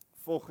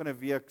volgende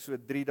week so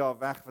 3 dae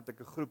weg wat ek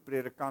 'n groep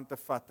predikante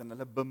vat en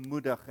hulle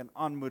bemoedig en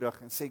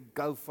aanmoedig en sê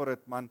go for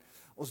it man.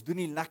 Ons doen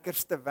die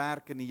lekkerste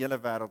werk in die hele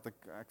wêreld.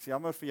 Ek sê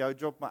jammer vir jou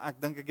job, maar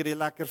ek dink ek het die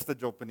lekkerste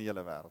job in die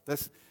hele wêreld.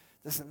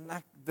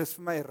 Dis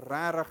vir my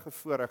regtig 'n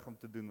voorreg om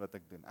te doen wat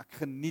ek doen. Ek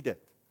geniet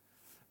dit.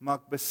 Maar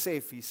ek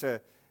besef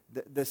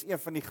dis een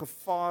van die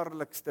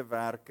gevaarlikste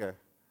werke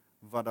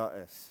wat daar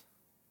is.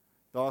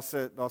 Daar's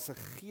 'n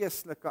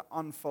geestelike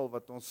aanval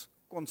wat ons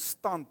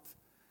konstant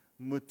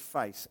moet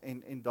face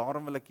en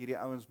daarom wil ek hierdie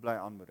ouens bly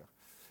aanmoedig.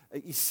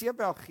 'n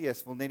Isebel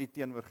gees wil net die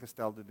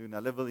teenoorgestelde doen.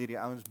 Hulle wil hierdie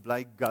ouens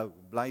bly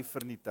bly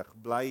vernietig,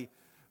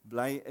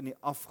 bly in die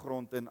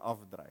afgrond en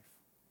afdryf.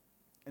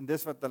 En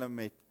dis wat hulle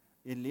met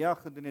Elia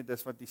gedoen het,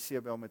 dis wat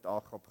Isebel met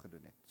Agab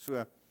gedoen het.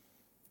 So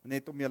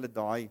net om julle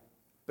daai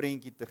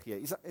prentjie te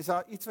gee. Is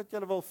daar iets wat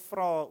julle wil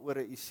vra oor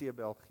 'n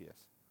Isebel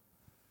gees?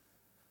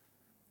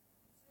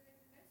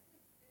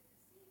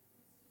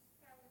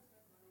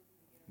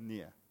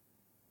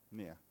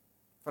 Nee.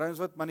 Vrouens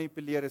wat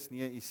manipuleer is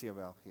nie 'n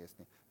Isebel gees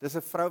nie. Dis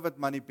 'n vrou wat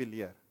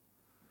manipuleer.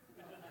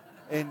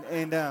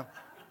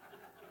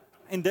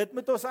 En dit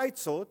moet ons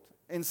uitsort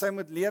en sy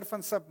moet leer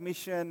van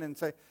submission en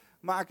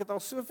maar ek het al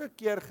soveel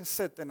keer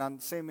gesit en dan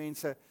sê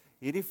mense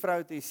hierdie vrou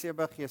het 'n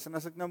Isebel gees en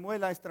as ek nou mooi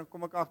luister dan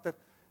kom ek agter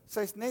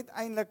sy's net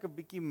eintlik 'n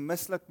bietjie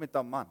mislik met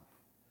haar man.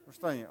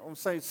 Verstaan jy? Om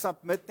sy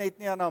submit net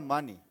nie aan haar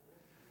man nie.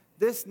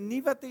 Dis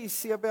nie wat 'n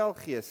Isebel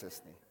gees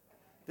is nie.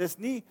 Dis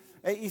nie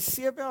 'n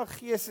Isebel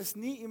gees is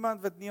nie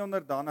iemand wat nie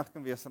onderdanig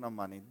kan wees aan 'n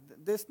man nie.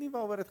 Dis nie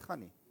waaroor dit gaan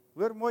nie.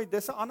 Hoor mooi,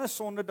 dis 'n ander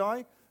sonde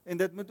daai en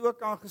dit moet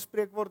ook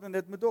aangespreek word en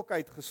dit moet ook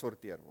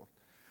uitgesorteer word.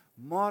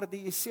 Maar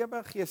die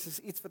Isebel gees is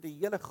iets wat 'n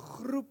hele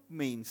groep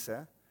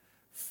mense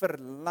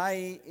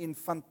verlei en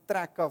van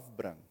trek af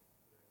bring.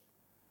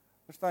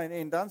 Verstaan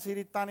jy? En dan is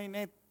hierdie tannie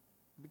net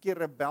 'n bietjie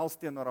rebels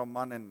teenoor haar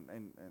man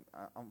en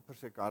amper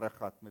sy karre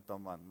gehad met haar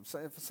man.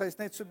 Sy is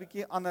net so 'n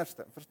bietjie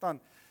anderste, verstaan?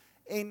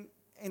 En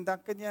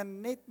dan kan jy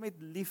net met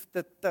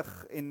liefde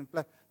tug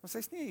maar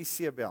sy's nie 'n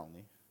Isebel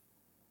nie.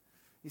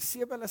 Die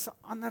seebel is 'n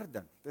ander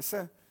ding. Dis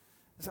 'n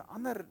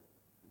ander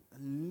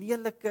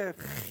lelike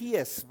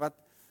gees wat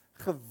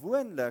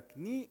gewoonlik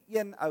nie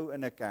een ou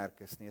in 'n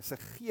kerk is nie. Dis 'n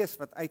gees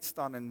wat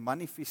uitstaan en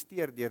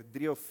manifesteer deur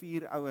 3 of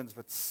 4 ouens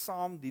wat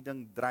saam die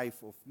ding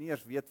dryf of nie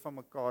eers weet van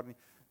mekaar nie.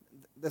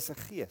 Dis 'n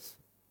gees.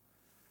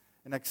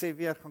 En ek sê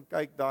weer, gaan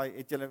kyk daai,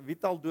 het julle wie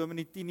het al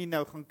Dominee Tini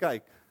nou gaan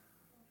kyk?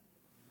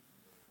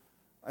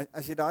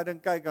 As jy daai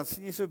ding kyk, dan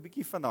sien jy so 'n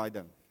bietjie van daai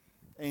ding.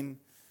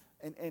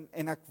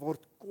 En ek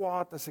word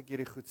kwaad as ek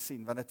hierdie goed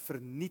sien, want dit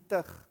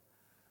vernietig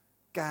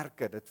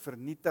kerke, dit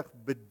vernietig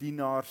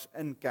bedienaars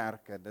in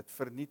kerke, dit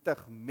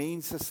vernietig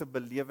mense se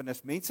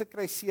belewenis. Mense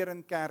kry seer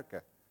in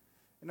kerke.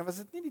 En dan was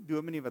dit nie die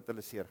dominee wat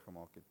hulle seer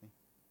gemaak het nie.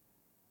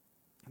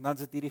 En dan is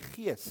dit hierdie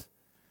gees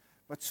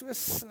wat so 'n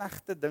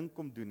slegte ding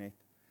kom doen het,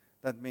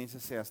 dat mense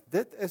sê, as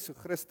dit is hoe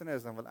Christene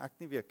is, dan wil ek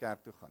nie weer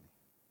kerk toe gaan nie.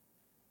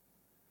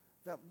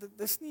 Nou,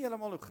 dit is nie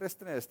heeltemal hoe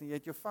Christene is nie, jy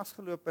het jou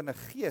vasgeloop in 'n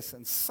gees,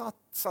 in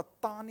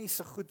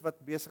sataniese goed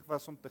wat besig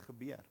was om te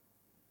gebeur.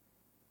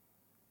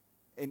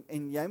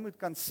 En jy moet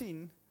kan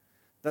sien,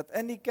 dat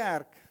in die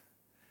kerk,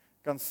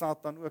 kan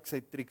Satan ook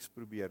sy triks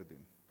probeer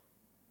doen.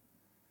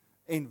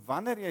 En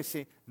wanneer jy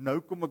sê,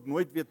 nou kom ek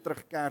nooit weer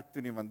terug kerk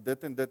toe nie, want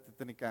dit en dit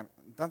in die kerk,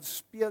 dan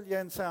speel jy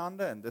in sy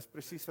hande in, dis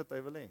presies wat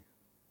hy wil hê.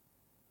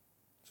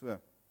 So.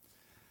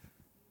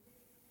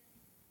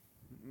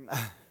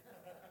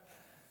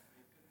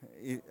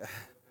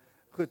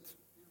 Goed.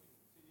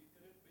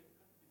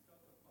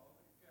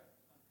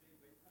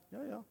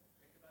 Ja.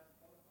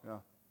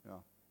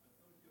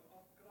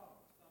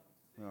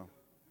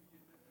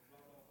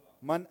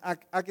 Man,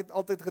 ek het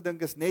altyd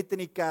gedink, is net in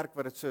die kerk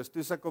wat dit so is.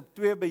 Toe ek op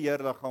 2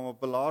 beheerliggaam,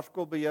 op 'n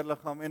laerskool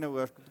beheerliggaam en 'n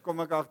hoërskool, toe kom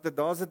ek agter,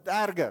 daar's dit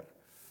erger.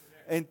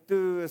 En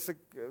toe is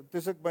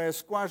ek by 'n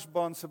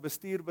squashbaan se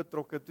bestuur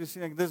betrokke, toe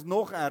sien ek, dis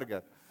nog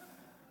erger.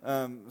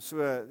 So,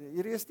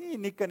 hierdie is nie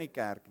uniek in die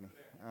kerk nie.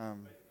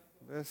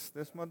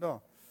 Dis maar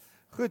daar.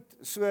 Goed,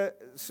 so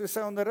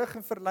sy onderrig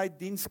en verlei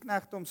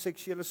diensknegte om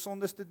seksuele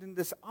sondes te doen.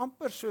 Dis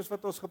amper soos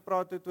wat ons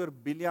gepraat het oor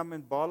Biljam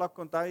en Balak.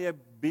 Onthou jy,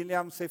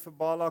 Biljam sê vir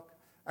Balak,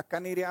 ek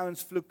kan nie die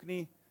ouens vloek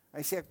nie.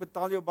 Hy sê, ek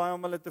betaal jou baie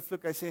om hulle te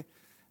vloek. Hy sê,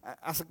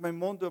 as ek my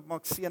mond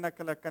oopmaak, seën ek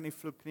hulle, kan nie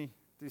vloek nie.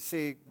 Toe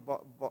sê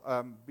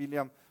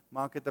Biljam,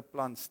 maak dit 'n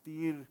plan,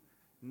 stuur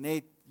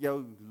net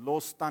jou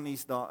los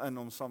tannies daarin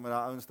om saam met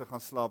daai ouens te gaan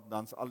slaap,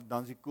 dan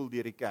is die koel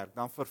deur die kerk,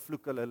 dan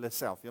vervloek hulle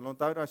self. Julle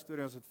onthou daai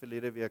storie, ons het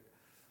verlede week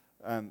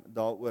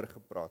daaroor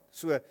gepraat.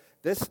 So,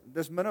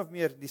 dis min of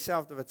meer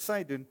dieselfde wat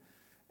sy doen,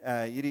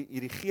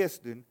 hierdie gees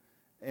doen,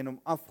 en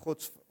om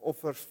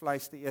afgodsoffers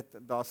vleis te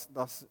eet, daar's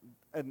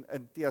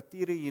in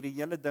Thyatira hierdie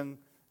hele ding,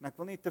 en ek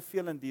wil nie te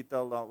veel in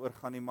detail daaroor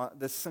gaan nie, maar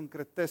dis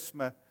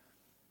sinkretisme.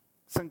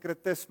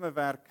 Sinkretisme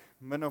werk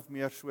min of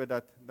meer so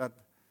dat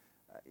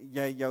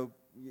jy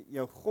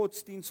jou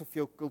godsdiens of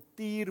jou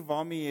kultuur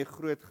waarmee jy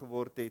groot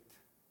geword het,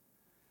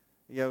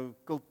 jou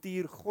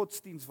kultuur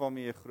godsdiens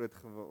waarmee jy groot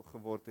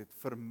geword het,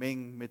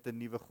 vermeng met 'n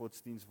nuwe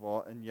godsdiens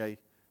waarin jy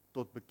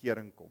tot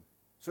bekering kom.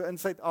 So in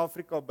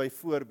Suid-Afrika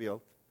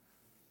byvoorbeeld,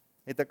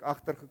 het ek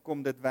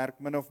agtergekom, dit werk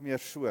min of meer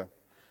so,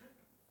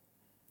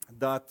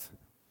 dat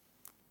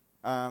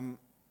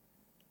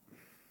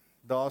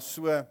daar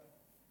so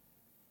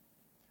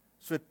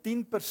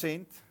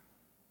 10%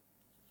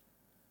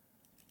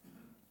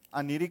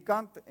 aan hierdie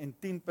kant en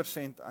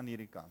 10% aan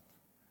hierdie kant.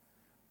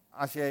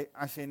 As jy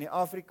in die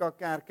Afrika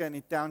kerke en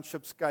die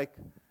townships kyk,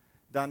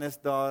 dan is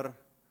daar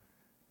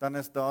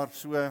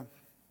so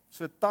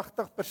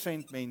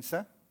 80%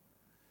 mense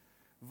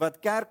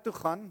wat kerk toe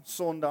gaan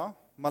Sondag,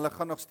 maar hulle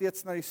gaan nog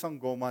steeds na die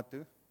Sangoma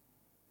toe.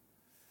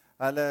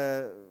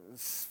 Hulle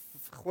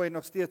gooi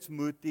nog steeds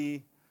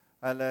moetie,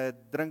 hulle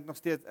drink nog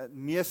steeds,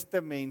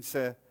 meeste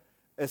mense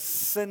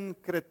is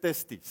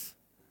sinkretisties.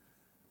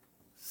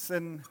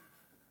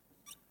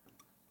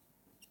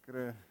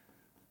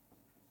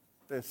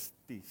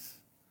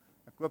 Sinkretisties.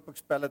 Ek hoop ek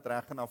spel dit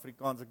reg in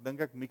Afrikaans. Ek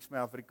dink ek mix my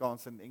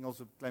Afrikaans en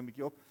Engels 'n klein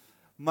bietjie op.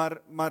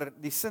 Maar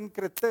die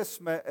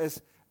sinkretisme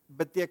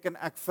beteken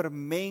ek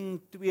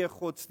vermeng 2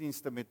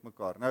 godsdienste met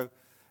mekaar. Nou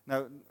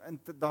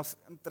daar's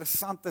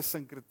interessante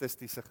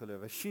sinkretistiese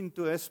gelowe.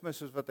 Shintoïsme,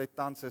 soos wat hy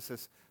tans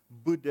is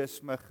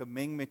boeddhisme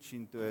gemeng met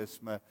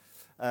Shintoïsme.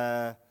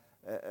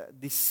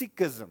 Die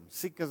Sikhism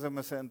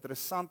is 'n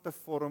interessante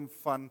vorm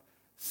van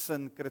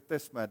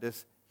sinkretisme.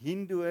 Dis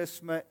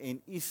Hindoeïsme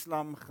en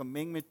Islam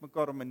gemeng met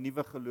mekaar om 'n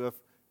nuwe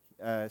geloof,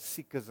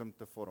 Sikhism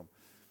te vorm.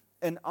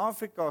 In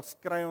Afrika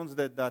kry ons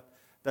dit dat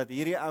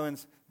hierdie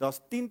ouens, daar's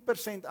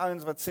 10%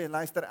 ouens wat sê,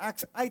 luister,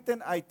 ek's uit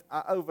en uit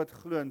 'n ou wat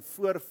glo in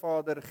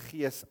voorvader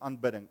gees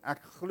aanbidding.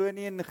 Ek glo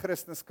nie in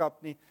Christendom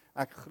nie,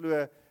 ek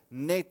glo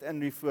net in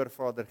die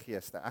voorvader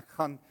geeste. Ek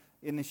gaan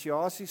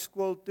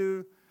inisiasieskool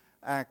toe,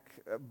 ek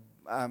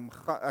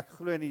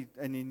glo in die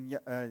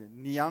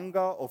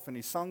Nyanga of in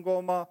die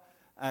Sangoma,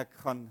 ek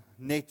gaan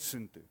net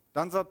soontoe.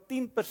 Dan's daar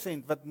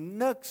 10% wat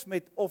niks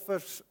met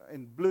offers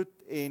en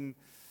bloed en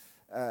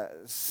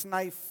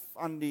snyf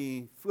aan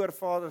die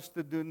voorvaders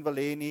te doen wil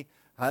hê nie.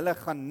 Hulle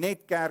gaan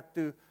net kerk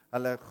toe,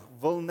 hulle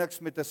wil niks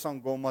met 'n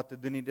Sangoma te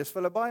doen nie. Dis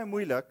vir hulle baie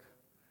moeilik,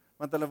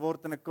 want hulle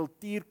word in 'n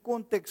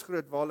kultuurkonteks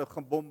groot waar hulle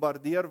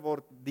gebombardeer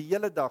word die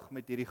hele dag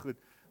met hierdie goed,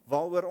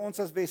 waaroor ons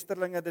as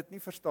westerlinge dit nie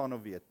verstaan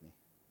of weet nie.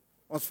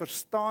 Ons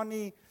verstaan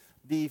nie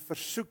die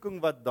versoeking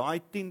wat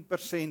daai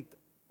 10%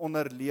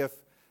 onderleef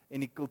en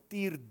die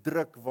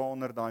kultuurdruk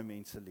waaronder daai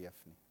mense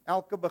leef nie.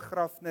 Elke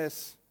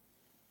begrafnis,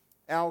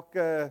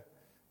 elke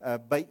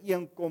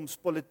byeenkoms,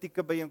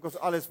 politieke byeenkoms,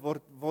 alles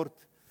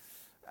word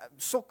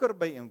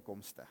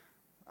sokkerbyeenkomste.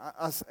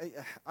 As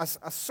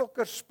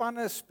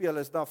sokkerspanne speel,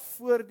 is daar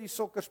voor die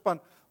sokkerspan,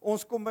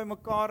 ons kom by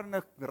mekaar in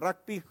 'n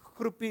rugby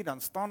groepie,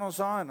 dan staan ons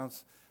daar en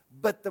ons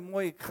bid 'n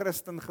mooi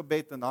Christen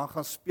gebed en dan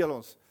gaan speel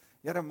ons.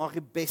 Here, mag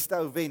die beste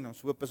ou wen,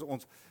 ons hoop is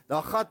ons.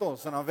 Dan gat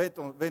ons en dan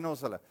wen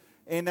ons hulle.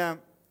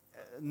 En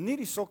nie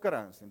die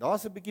sokkerouens nie.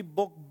 Daar's 'n bietjie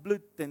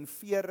bokbloed en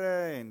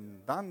vere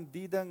en dan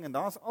die ding en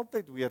daar's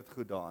altyd weird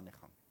goed daar aan die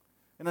gang.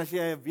 En as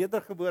jy 'n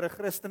wedergebore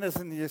Christen is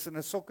en jy's in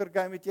 'n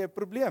sokkergame, het jy 'n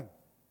probleem.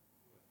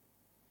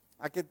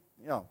 Ek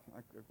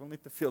wil nie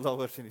te veel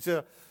daaroor sê nie.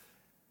 So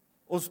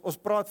ons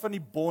praat van die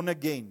born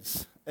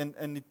agains.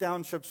 In die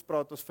townships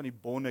praat ons van die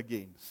born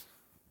agains.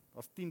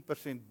 Daar's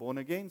 10% born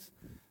agains,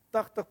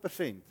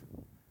 80%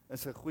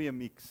 is 'n goeie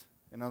mix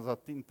en dan is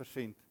daar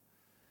 10%.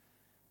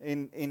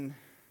 En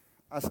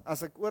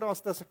as ek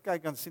oralste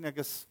kyk, dan sien ek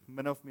is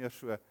min of meer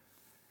so.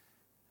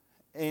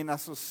 En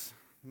as ons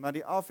na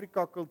die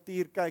Afrika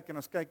kultuur kyk en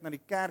ons kyk na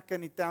die kerke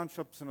in die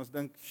townships en ons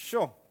dink,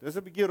 "Sjoe, dis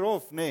 'n bietjie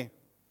rof, nê?" Nee.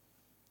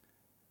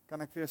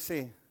 Kan ek vir jou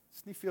sê,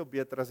 is nie veel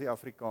beter as die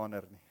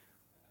Afrikaner nie.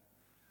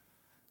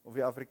 Of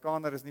die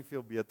Afrikaner is nie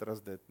veel beter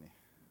as dit nie.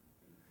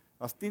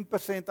 As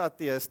 10%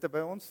 ateïste by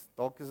ons,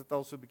 dalk is dit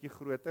al so 'n bietjie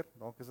groter,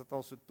 dalk is dit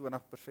al so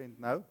 20%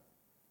 nou.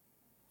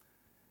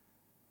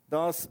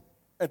 Daar's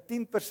 'n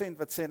 10%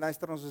 wat sê,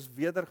 luister, ons is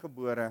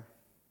wedergebore.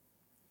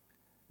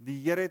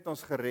 Die Here het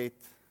ons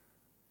gered.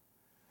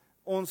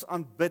 Ons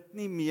aanbid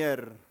nie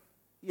meer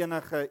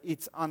enige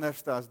iets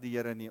anders as die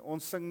Here nie.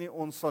 Ons sing nie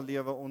ons sal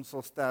lewe, ons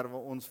sal sterwe,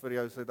 ons vir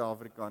jou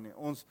Suid-Afrika nie.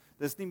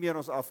 Dis nie meer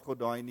ons afgod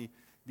daai nie.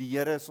 Die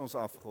Here is ons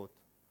afgod.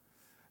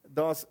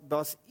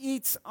 Daar's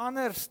iets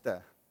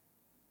anderste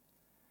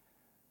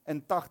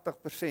in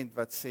 80%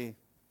 wat sê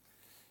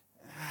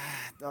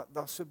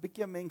daar's so 'n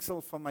bietjie 'n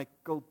mengsel van my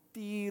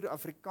kultuur,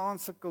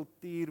 Afrikaanse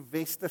kultuur,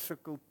 westerse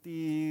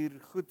kultuur,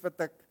 goed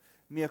wat ek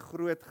mee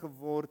groot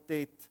geword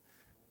het,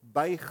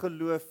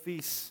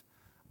 bygeloofies,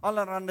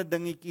 allerhande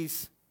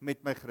dingetjies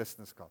met my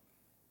Christendom.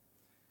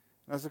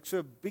 En as ek so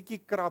 'n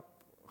bietjie krap,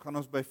 gaan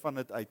ons by van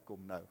dit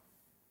uitkom nou.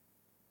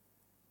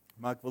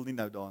 Maar ek wil nie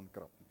nou daarin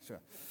krap nie. So.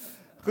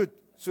 Goed,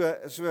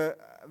 so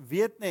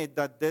weet net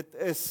dat dit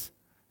is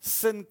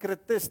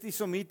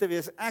sinkretisties om hier te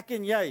wees. Ek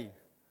en jy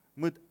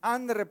moet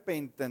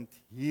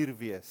unrepentant hier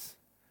wees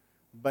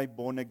by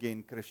born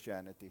again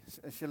Christianity.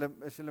 Is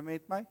julle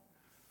met my?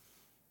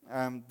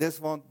 Dis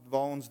waar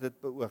ons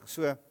dit beoog.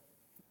 So,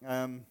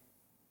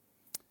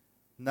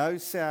 nou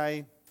sê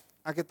hy,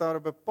 ek het haar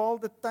 'n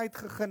bepaalde tyd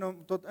gegee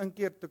om tot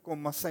inkeer te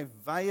kom, maar sy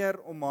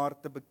weier om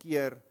haar te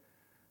bekeer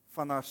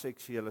van haar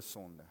seksuele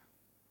sonde.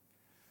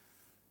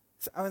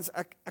 So, ouens,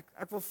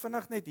 ek wil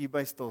vinnig net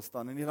hierby stil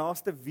staan. In die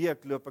laaste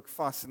week loop ek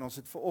vas en ons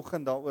het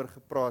vanoggend daaroor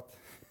gepraat.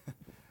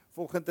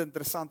 Vanoggend 'n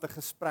interessante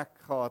gesprek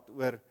gehad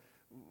oor,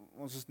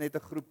 ons is net 'n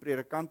groep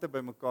predikante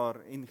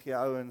bymekaar, NG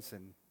ouens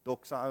en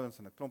Doxa ouens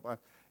en 'n klomp ouens,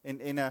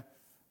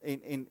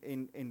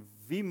 en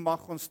wie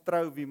mag ons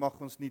trou, wie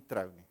mag ons nie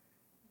trou nie.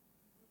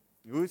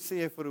 Hoe sê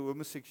jy vir 'n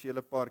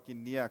homoseksuele paartjie,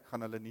 nee, ek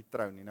gaan hulle nie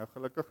trou nie. Nou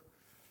gelukkig,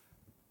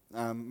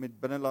 met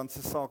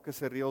binnelandse sake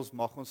se reëls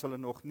mag ons hulle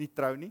nog nie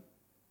trou nie.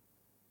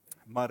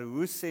 Maar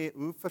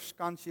hoe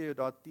verskans jy jou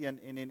daarteen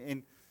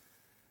en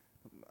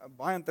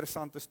baie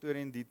interessante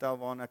storie in detail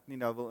waarna ek nie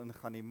nou wil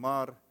ingaan nie,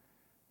 maar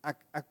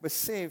ek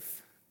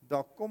besef,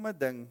 daar kom 'n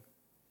ding,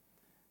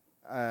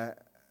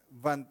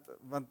 want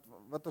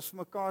wat ons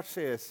mekaar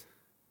sê is,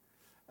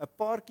 'n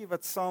paartjie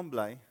wat saam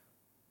bly,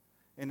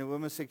 en 'n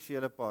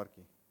homoseksuele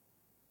paartjie,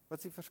 wat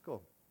is die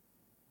verskil?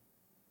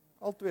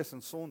 Albei is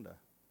in sonde.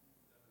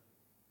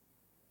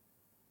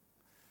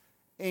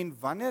 En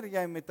wanneer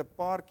jy met 'n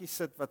paartjie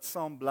sit wat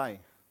saam bly,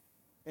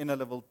 en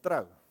hulle wil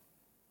trou,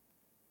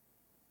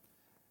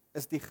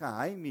 is die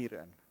geheim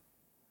hierin,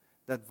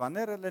 dat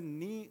wanneer hulle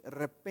nie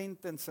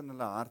repentance in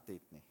hulle hart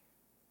het nie,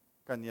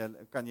 kan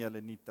jy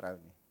hulle nie trou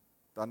nie.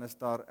 Dan is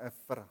daar 'n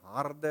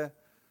verharde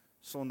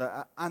sonde,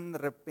 'n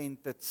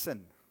unrepented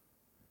sin.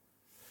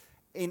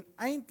 En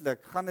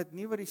eintlik gaan dit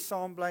nie oor die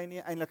saambly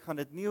nie, eintlik gaan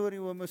dit nie oor die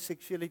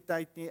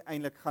homoseksualiteit nie,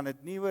 eintlik gaan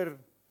dit nie oor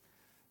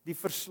die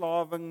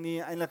verslawing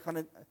nie, eintlik gaan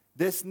dit,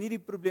 dis nie die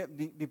probleem,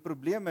 die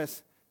probleem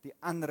is die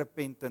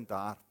unrepentant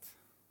hart.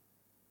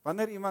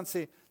 Wanneer iemand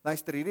sê,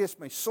 luister, hierdie is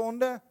my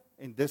sonde,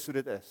 en dis hoe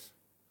dit is.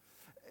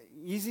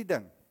 Hier is die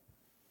ding,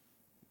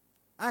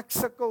 ek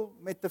sukkel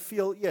met te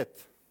veel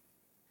eet.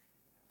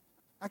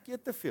 Ek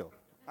eet te veel.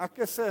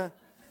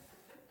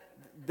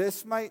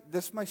 Dis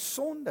my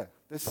sonde.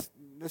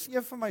 Dis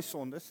een van my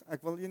sondes.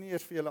 Ek wil nie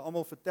eers vir julle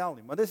almal vertel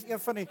nie, maar dis een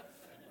van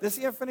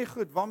die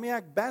goed waarmee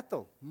ek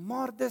battle.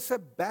 Maar dis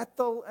 'n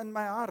battle in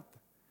my hart.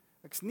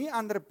 Ek's nie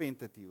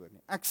unrepentant hieroor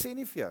nie. Ek sê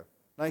nie vir jou,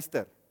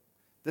 luister,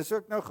 Dis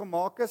ook nou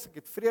gemaak is, ek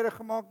het vrede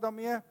gemaak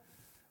daarmee.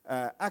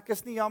 Ek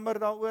is nie jammer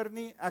daaroor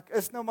nie, ek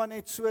is nou maar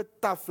net so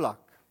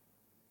taflak.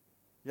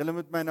 Julle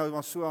moet my nou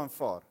maar so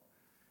aanvaar.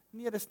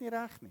 Nee, dis nie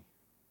reg nie.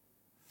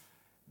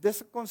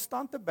 Dis 'n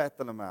konstante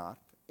battle in my hart.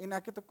 En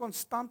ek het 'n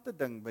konstante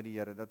ding by die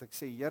Here, dat ek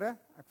sê, Here,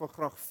 ek wil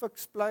graag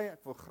fiks bly,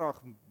 ek wil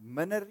graag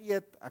minder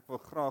eet, ek wil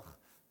graag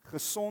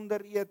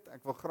gesonder eet,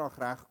 ek wil graag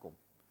regkom.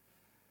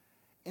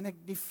 En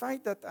die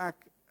feit dat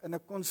ek in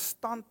 'n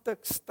konstante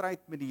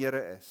stryd met die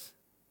Here is,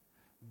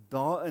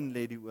 daarin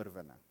lê die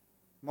oorwinning.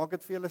 Maak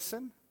dit vir julle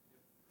sin?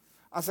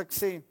 As ek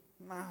sê,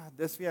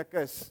 dis wie ek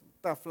is,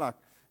 taflak,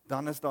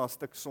 dan is daar 'n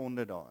stuk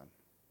sonde daarin.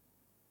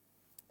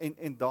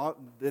 En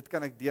dit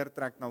kan ek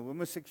deurtrek na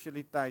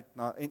homoseksualiteit,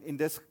 en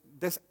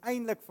dis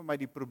eintlik vir my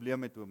die probleem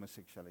met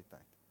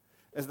homoseksualiteit.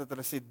 Is dat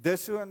hulle sê,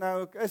 dis hoe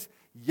nou ek is,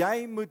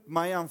 jy moet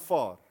my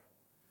aanvaar.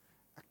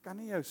 Ek kan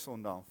nie jou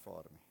sonde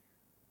aanvaar nie.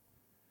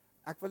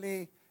 Ek wil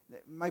nie,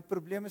 my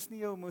probleem is nie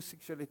jou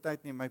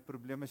homoseksualiteit nie, my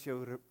probleem is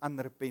jou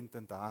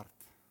unrepentant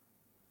hart.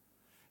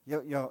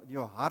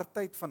 Jou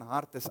hardheid van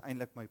hart is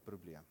eintlik my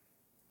probleem.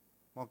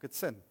 Maak dit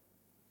sin?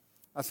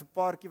 As 'n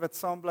paartjie wat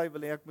saam bly,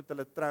 wil ek met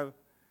hulle trou,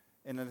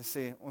 en hulle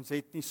sê, ons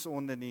het nie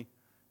sonde nie,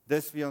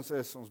 dis wie ons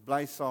is, ons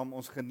bly saam,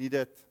 ons geniet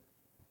dit,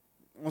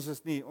 ons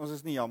is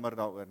nie jammer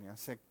daaroor nie,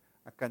 as ek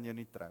kan jou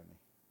nie trou nie.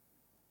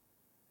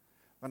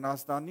 Want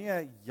as daar nie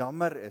 'n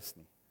jammer is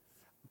nie,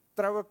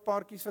 trou ek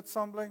paartjies wat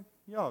saam bly?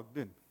 Ja, ek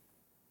doen.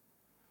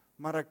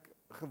 Maar ek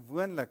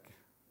gewoonlik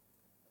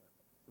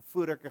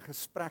voer ek 'n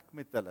gesprek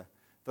met hulle,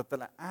 dat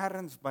hulle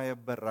ergens by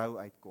 'n berou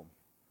uitkom,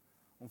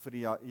 om vir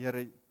die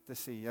Here te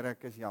sê, Here,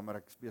 ek is jammer,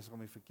 ek is besig om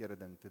die verkeerde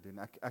ding te doen.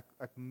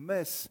 Ek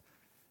mis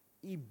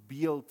u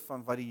beeld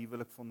van wat die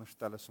huwelik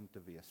veronderstel is om te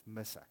wees,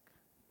 mis ek.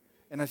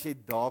 En as jy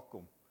daar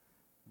kom,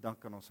 dan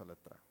kan ons hulle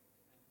trou.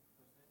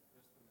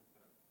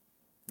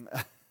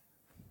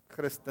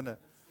 Christene.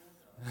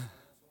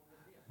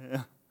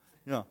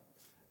 Ja.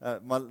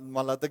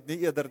 Maar laat ek nie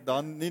eerder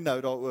dan nie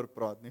nou daaroor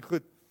praat nie.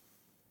 Goed.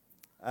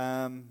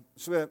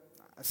 So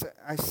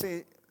hy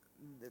sê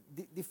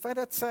die feit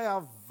dat sy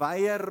haar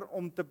weier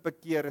om te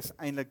bekeer is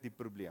eintlik die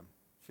probleem.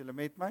 Is julle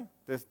met my?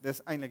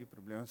 Dis eintlik die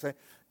probleem. Sy sê,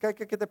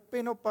 kyk, ek het 'n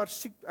pen op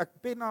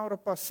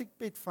haar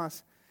siekbed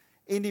vas,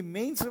 en die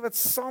mense wat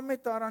saam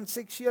met haar aan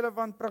seksuele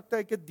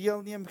wanpraktyke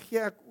deelneem, gee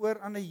ek oor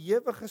aan 'n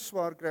ewige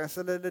swaar kry as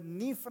hulle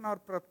nie van haar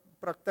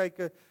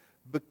praktyke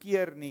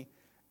bekeer nie.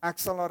 Ek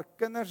sal haar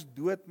kinders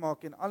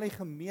doodmaak en al die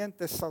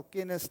gemeente sal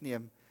kennis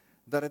neem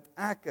dat dit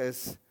ek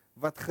is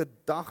wat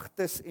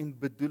gedagtes en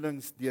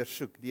bedoelings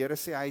deursoek. Die Here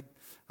sê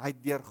hy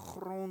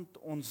deurgrond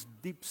ons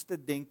diepste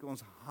denke,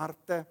 ons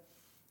harte.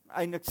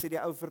 Eintlik sê die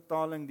ou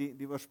vertaling,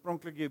 die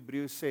oorspronklike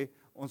Hebreëus sê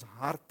ons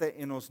harte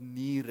en ons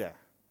niere.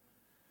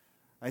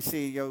 Hy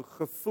sê jou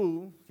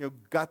gevoel, jou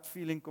gut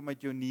feeling kom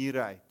uit jou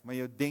niere uit, maar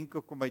jou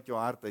denke kom uit jou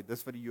hart uit.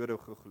 Dis wat die Jode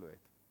geglo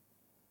het.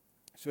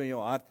 So in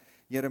jou hart,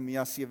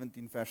 Jeremia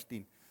 17 vers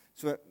 10.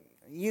 So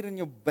hier in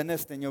jou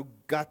binneste, in jou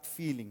gut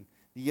feeling,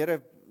 die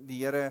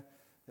Here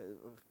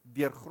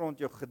deurgrond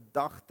jou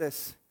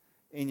gedagtes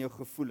en jou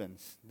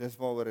gevoelens. Dis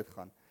waaroor dit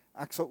gaan.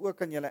 Ek sal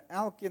ook aan julle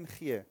elkeen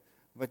gee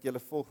wat julle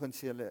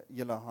volgens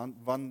julle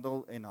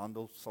wandel en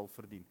handel sal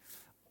verdien.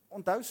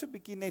 Onthou so 'n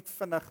bietjie net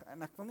vinnig,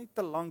 en ek wil nie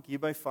te lank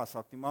hierby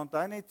vashak nie, maar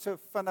onthou net so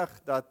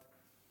vinnig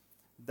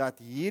dat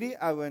hierdie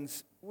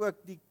ouens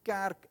ook die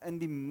kerk in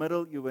die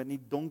middeleeue, in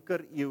die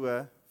donker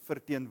eeue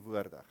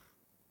verteenwoordig.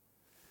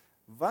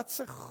 Wat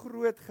 'n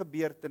groot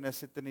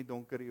gebeurtenis het in die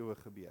donker eeue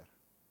gebeur?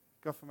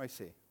 Kan vir my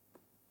sê.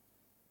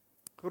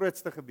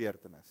 Grootste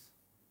gebeurtenis.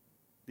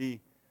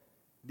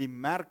 Die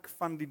merk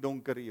van die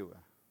donker eeue.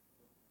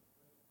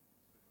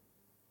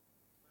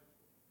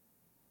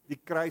 Die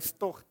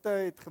kruistogte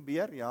het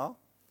gebeur, ja.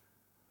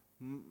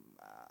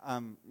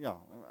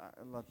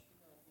 Laat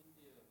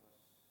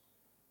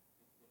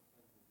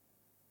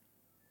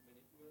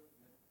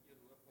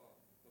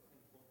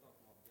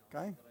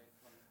okay.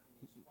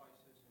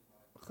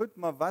 Goed,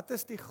 maar wat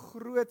is die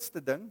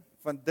grootste ding?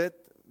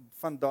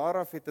 Van daar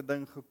af het 'n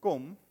ding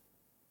gekom.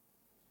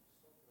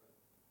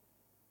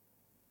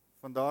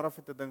 Van daar af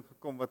het 'n ding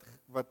gekom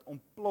wat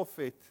ontplof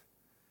het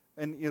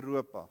in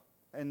Europa,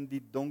 in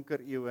die donker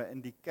eeue,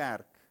 in die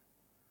kerk.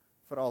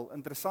 Veral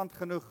interessant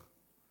genoeg,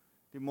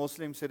 die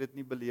moslems het dit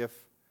nie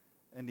beleef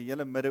in die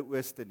hele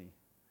Midde-Ooste nie.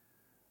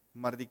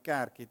 Maar die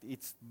kerk het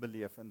iets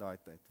beleef in daai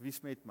tyd.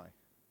 Wie's met my?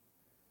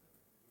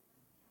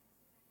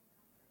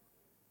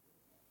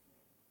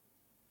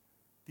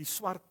 Die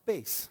swart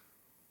pes.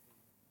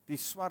 Die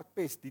swart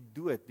pes, die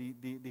dood,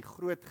 die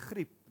groot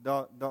griep.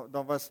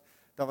 Daar was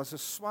 'n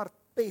swart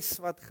pes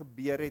wat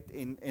gebeur het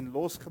en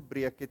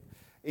losgebreek het,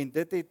 en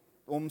dit het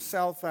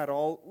homself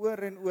herhaal oor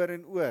en oor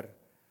en oor.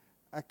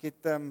 Ek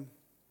het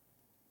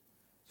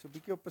so 'n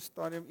bietjie op 'n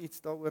stadium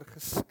iets daaroor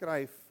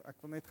geskryf.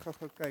 Ek wil net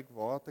gou kyk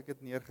waar het ek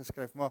dit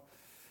neergeskryf, maar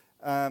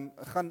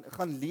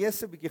gaan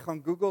lees 'n bietjie,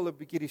 gaan Google 'n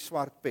bietjie die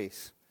swart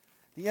pes.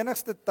 Die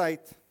enigste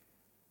tyd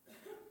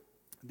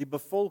die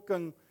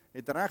bevolking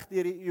het reg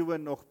deur die eeue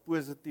nog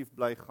positief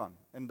bly gaan.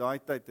 In daai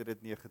tyd het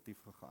dit negatief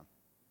gegaan.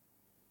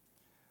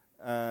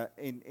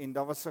 En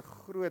daar was 'n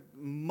groot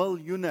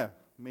miljoene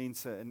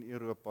mense in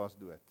Europa is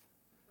dood.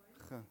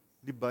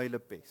 Die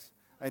builepes.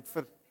 Hy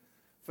het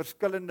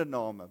verskillende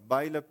name,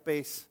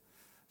 builepes,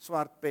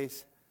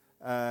 swartpes,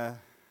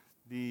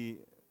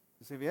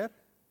 sê weer?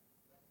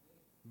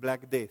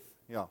 Black Death,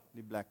 ja,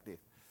 die Black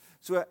Death.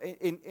 So,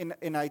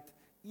 en hy het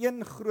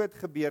een groot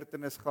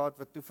gebeurtenis gehad,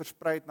 wat toe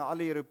versprei het na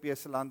alle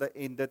Europese lande,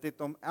 en dit het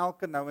hom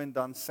elke nou en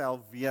dan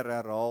self weer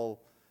herhaal,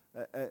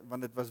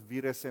 want dit was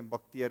virusse en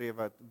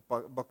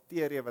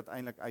bakterieë wat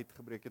eintlik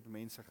uitgebreek het,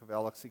 mense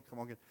geweldig siek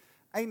gemaak het.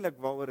 Eintlik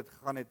waaroor dit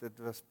gegaan het, dit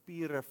was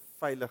pure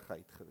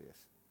veiligheid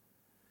geweest.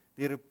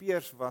 Die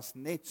Europeërs was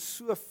net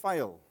so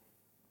vuil,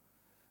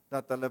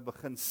 dat hulle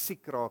begin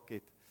siek raak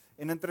het.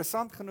 En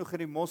interessant genoeg het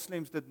die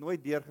moslems dit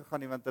nooit deurgegaan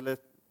nie, want hulle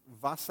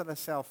was hulle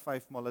self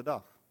 5 maal 'n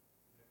dag.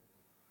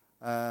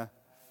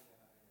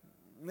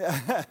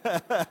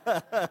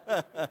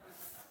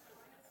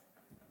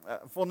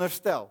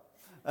 Veronderstel.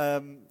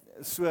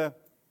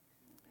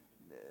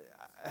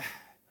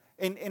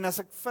 En as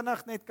ek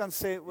vinnig net kan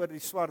sê oor die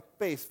swart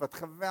pes, wat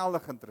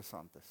geweldig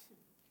interessant is.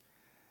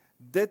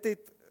 Dit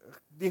het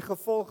die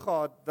gevolg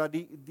gehad dat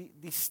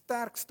die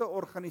sterkste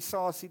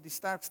organisasie, die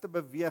sterkste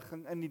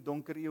beweging in die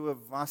donker eeue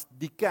was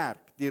die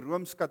kerk, die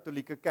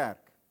Rooms-Katolieke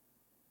kerk.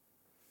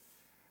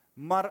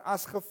 Maar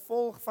as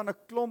gevolg van 'n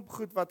klomp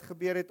goed wat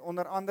gebeur het,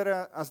 onder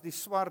andere as die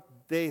swart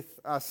death,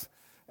 as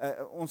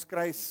ons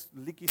kry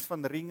liedjies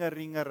van Ringe,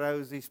 Ringe,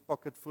 Roses,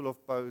 Pocket Full of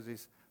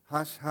Posies,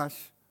 Hush,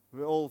 Hush,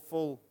 we all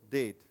fall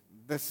dead.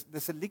 Dis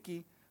 'n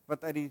liedjie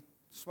wat uit die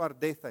swart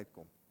death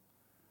uitkom.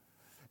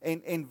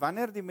 En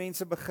wanneer die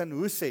mense begin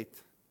hoes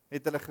het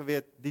hulle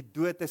geweet, die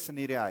dood is in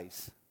hierdie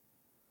huis.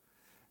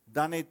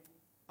 Dan het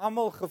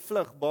almal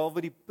gevlug,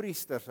 behalwe die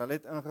priesters, hulle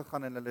het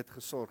ingegaan en hulle het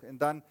gesorg. En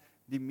dan,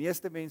 die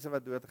meeste mense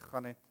wat dood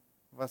gegaan het,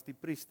 was die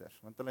priesters,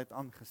 want hulle het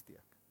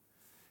aangesteek.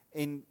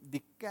 En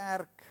die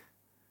kerk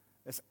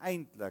is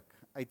eintlik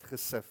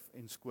uitgesif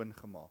en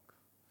skoongemaak.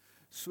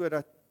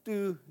 Sodat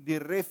toe die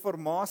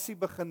reformatie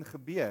begin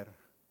gebeur,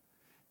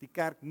 die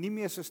kerk nie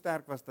meer so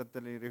sterk was dat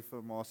hulle die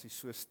reformatie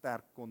so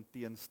sterk kon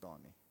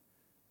teenstaan nie.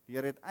 Die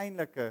Here het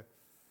eintlik 'n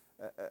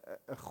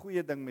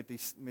goeie ding met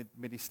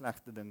die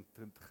slegte ding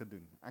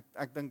gedoen.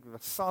 Ek dink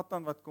was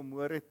Satan wat kom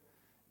hoor het,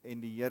 en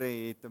die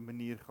Here het 'n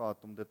manier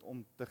gehad om dit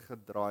om te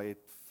gedraai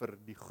het vir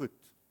die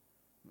goed.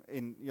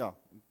 En ja,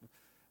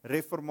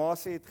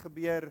 reformatie het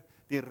gebeur,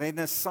 die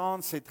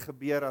renessans het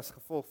gebeur as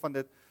gevolg van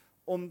dit,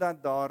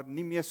 omdat daar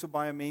nie meer so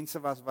baie mense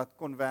was wat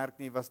kon werk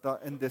nie, was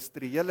daar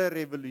industriële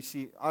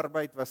revolusie,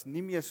 arbeid was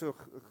nie meer so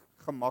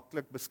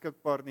gemaklik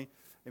beskikbaar nie,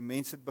 en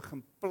mense het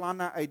begin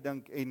planne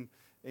uitdink,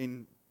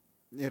 en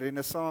die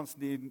renessans,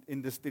 die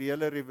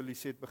industriële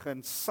revolusie het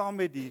begin saam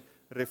met die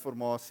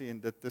reformatie, en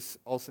dit is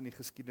als in die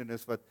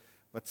geskiedenis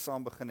wat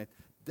saam begin het.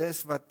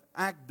 Dis wat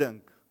ek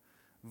dink,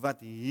 wat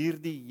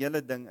hierdie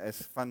hele ding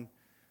is, van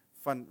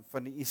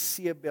die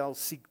Isebel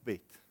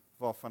siekbed,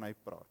 waarvan hy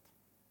praat.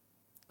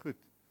 Goed.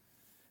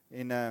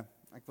 En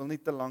ek wil nie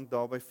te lank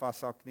daarby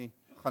vashak nie,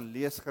 gaan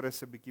lees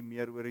gerus 'n bietjie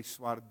meer oor die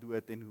swart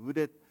dood, en hoe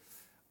dit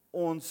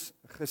ons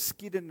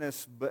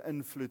geskiedenis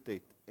beïnvloed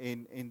het,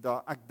 en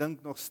daar, ek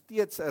dink nog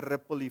steeds 'n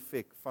ripple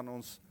effek van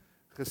ons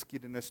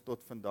geskiedenis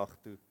tot vandag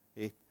toe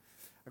het.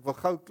 Ek wil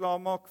gou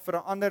klaarmaak,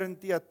 verander in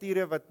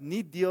Thyatira wat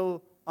nie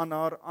deel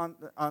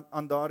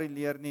aan daardie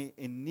leer nie,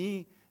 en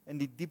nie in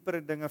die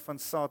diepere dinge van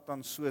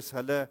Satan, soos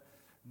hulle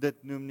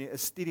dit noem nie, 'n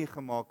studie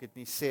gemaak het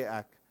nie, sê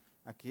ek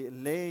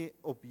lê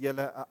op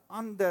julle 'n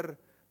ander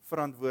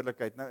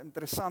verantwoordelikheid. Nou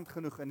interessant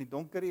genoeg, in die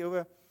donker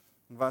eeue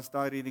was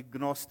daar hierdie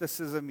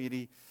gnosticism,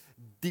 hierdie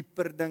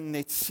dieper ding,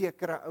 net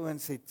sekere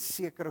ouens het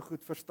sekere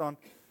goed verstaan,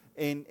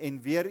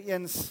 en weer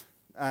eens,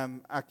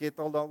 ek het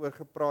al daaroor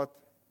gepraat,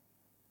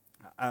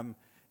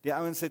 die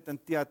ouens het in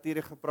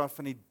Thyatira gepraat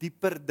van die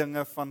dieper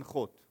dinge van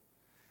God.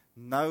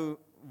 Nou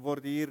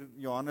word hier,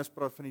 Johannes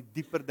praat van die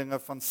dieper dinge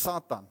van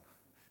Satan.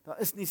 Daar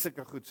is nie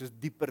sulke goed soos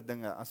dieper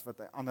dinge as wat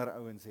ander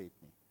ouens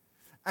het nie.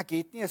 Ek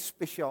het nie 'n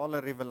spesiale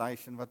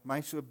revelation wat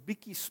my so 'n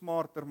bietjie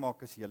smarter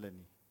maak as julle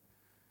nie.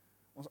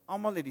 Ons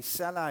almal het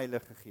dieselfde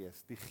Heilige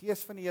Gees. Die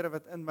Gees van die Here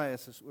wat in my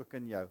is ook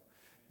in jou.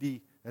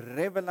 Die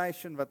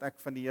revelation wat ek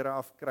van die Here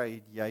af kry,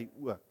 het jy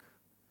ook.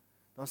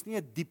 Daar's nie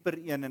 'n dieper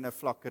een en 'n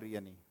vlakker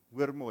een nie.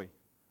 Hoor mooi.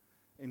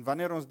 En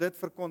wanneer ons dit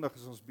verkondig,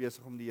 is ons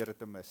besig om die Here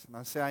te mis. En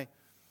dan sê hy,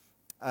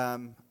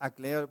 ek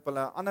lê op hulle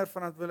 'n ander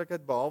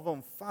verantwoordelikheid, behalwe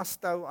om vas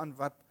te hou aan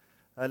wat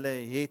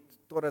hulle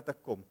het, totdat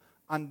ek kom.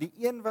 Aan die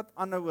een wat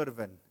aanhou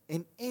oorwin,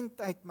 en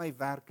eintyd my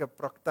werke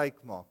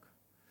praktyk maak,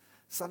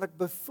 sal ek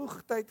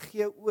bevoegdheid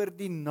gee oor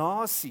die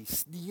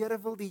nasies. Die Here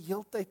wil die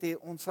heeltyd hê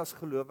ons as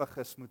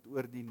gelowiges moet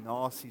oor die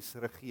nasies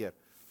regeer.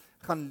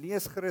 Gaan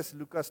lees gerus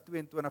Lukas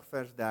 22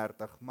 vers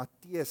 30,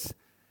 Matteus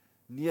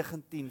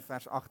 19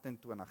 vers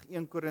 28,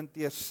 1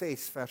 Korintiërs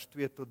 6 vers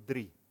 2 tot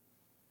 3,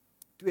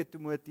 2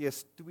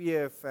 Timoteus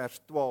 2 vers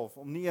 12,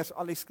 om nie eers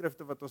al die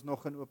skrifte wat ons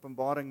nog in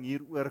Openbaring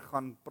hieroor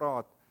gaan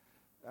praat.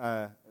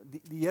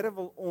 Die Here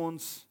wil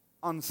ons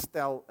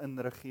aanstel in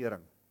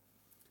regering.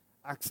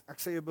 ek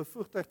sal jou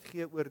bevoegdheid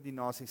gee oor die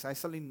nasies. Hy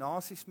sal die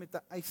nasies met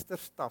 'n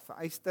ysterstaf,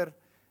 'n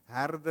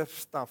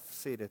ysterherderstaf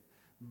sê dit,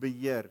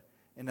 beheer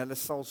en hulle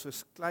sal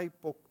soos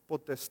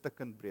kleipotte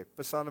stukkend breek.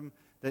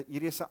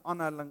 Hierdie is 'n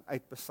aanhaling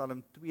uit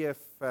Psalm 2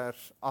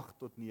 vers 8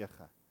 tot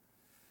 9.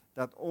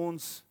 Dat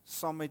ons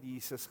saam met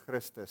Jesus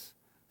Christus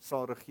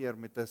sal regeer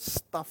met 'n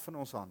staf in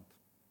ons hand.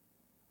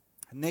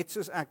 Net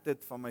soos ek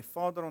dit van my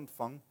Vader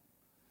ontvang,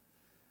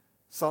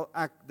 sal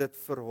ek dit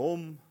vir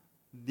hom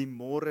die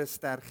môre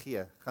ster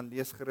gee. Gaan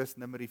lees gerus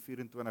Numeri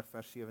 24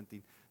 vers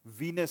 17.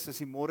 Venus is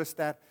die môre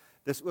ster,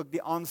 dis ook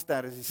die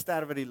aandster, is die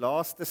ster wat die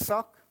laaste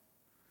sak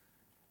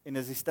en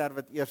is die ster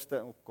wat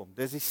eerste opkom.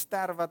 Dis die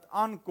ster wat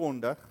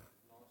aankondig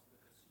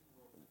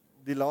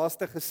die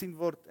laaste gesien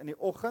word in die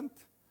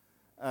oggend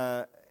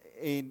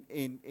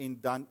en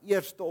dan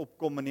eerste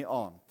opkom in die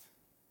aand.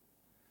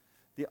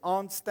 Die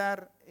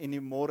aandster en die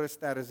môre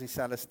ster is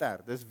dieselfde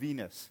ster, dis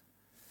Venus.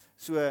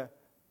 So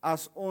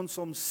as ons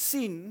hom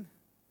sien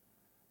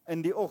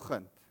in die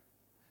oggend,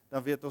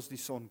 dan weet ons die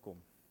son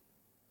kom.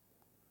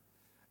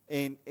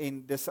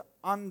 En dis 'n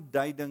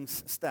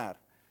aanduidingsster.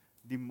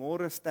 Die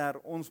môre ster,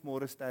 ons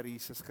môre ster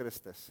Jesus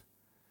Christus,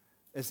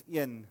 is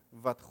een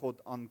wat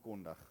God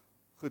aankondig.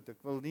 Goed,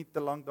 ek wil nie te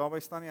lank daarby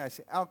staan nie. Hy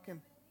sê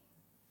elkeen,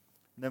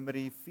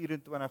 Numeri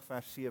 24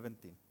 vers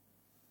 17.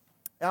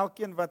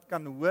 Elkeen wat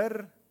kan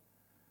hoor,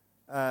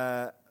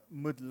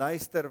 moet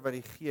luister wat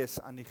die Gees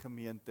aan die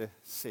gemeente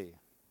sê.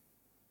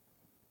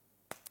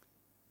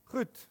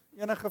 Goed,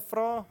 enige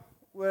vrae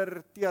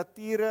oor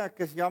Thyatira? Ek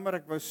is jammer,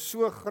 ek wou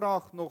so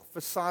graag nog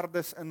vir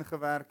Sardes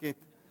ingewerk het.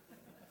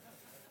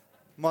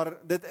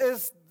 Maar dit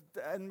is,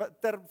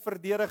 ter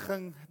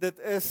verdediging, dit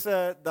is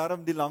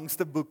daarom die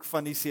langste boek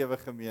van die 7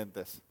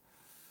 gemeentes.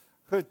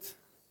 Goed,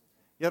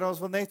 Here, ons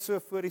wil net so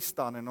voor U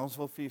staan en ons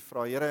wil vir U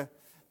vra, Here,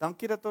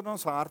 dankie dat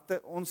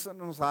ons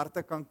in ons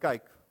harte kan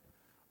kyk,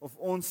 of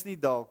ons nie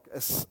dalk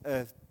is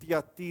 'n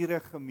Thyatira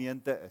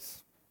gemeente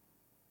is.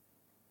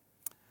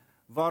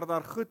 Waar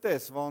daar goed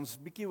is, waar ons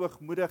bietjie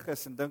hoogmoedig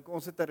is en dink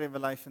ons het 'n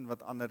revelation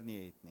wat ander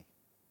nie het nie.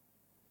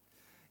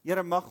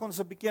 Here, mag ons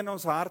 'n bietjie in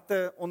ons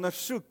harte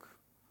ondersoek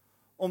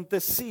om te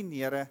sien,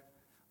 Here,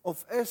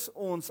 of is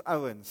ons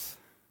ouens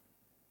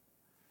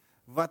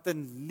wat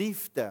in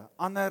liefde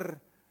ander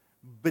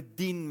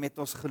bedien met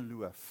ons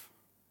geloof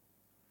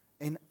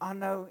en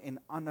aanhou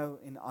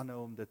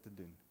om dit te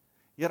doen.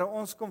 Here,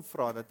 ons kom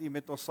vra dat U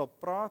met ons sal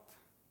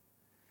praat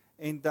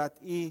en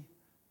dat U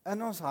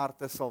in ons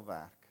harte sal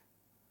werk,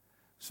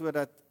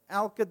 sodat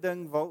elke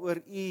ding waaroor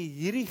U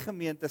hierdie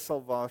gemeente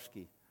sal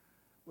waarsku,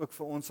 ook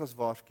vir ons as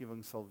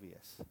waarskuwing sal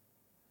wees.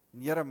 En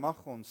Here,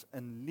 mag ons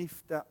in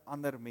liefde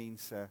ander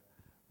mense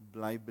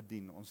bly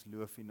bedien. Ons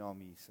loof U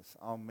naam Jesus.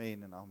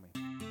 Amen en amen.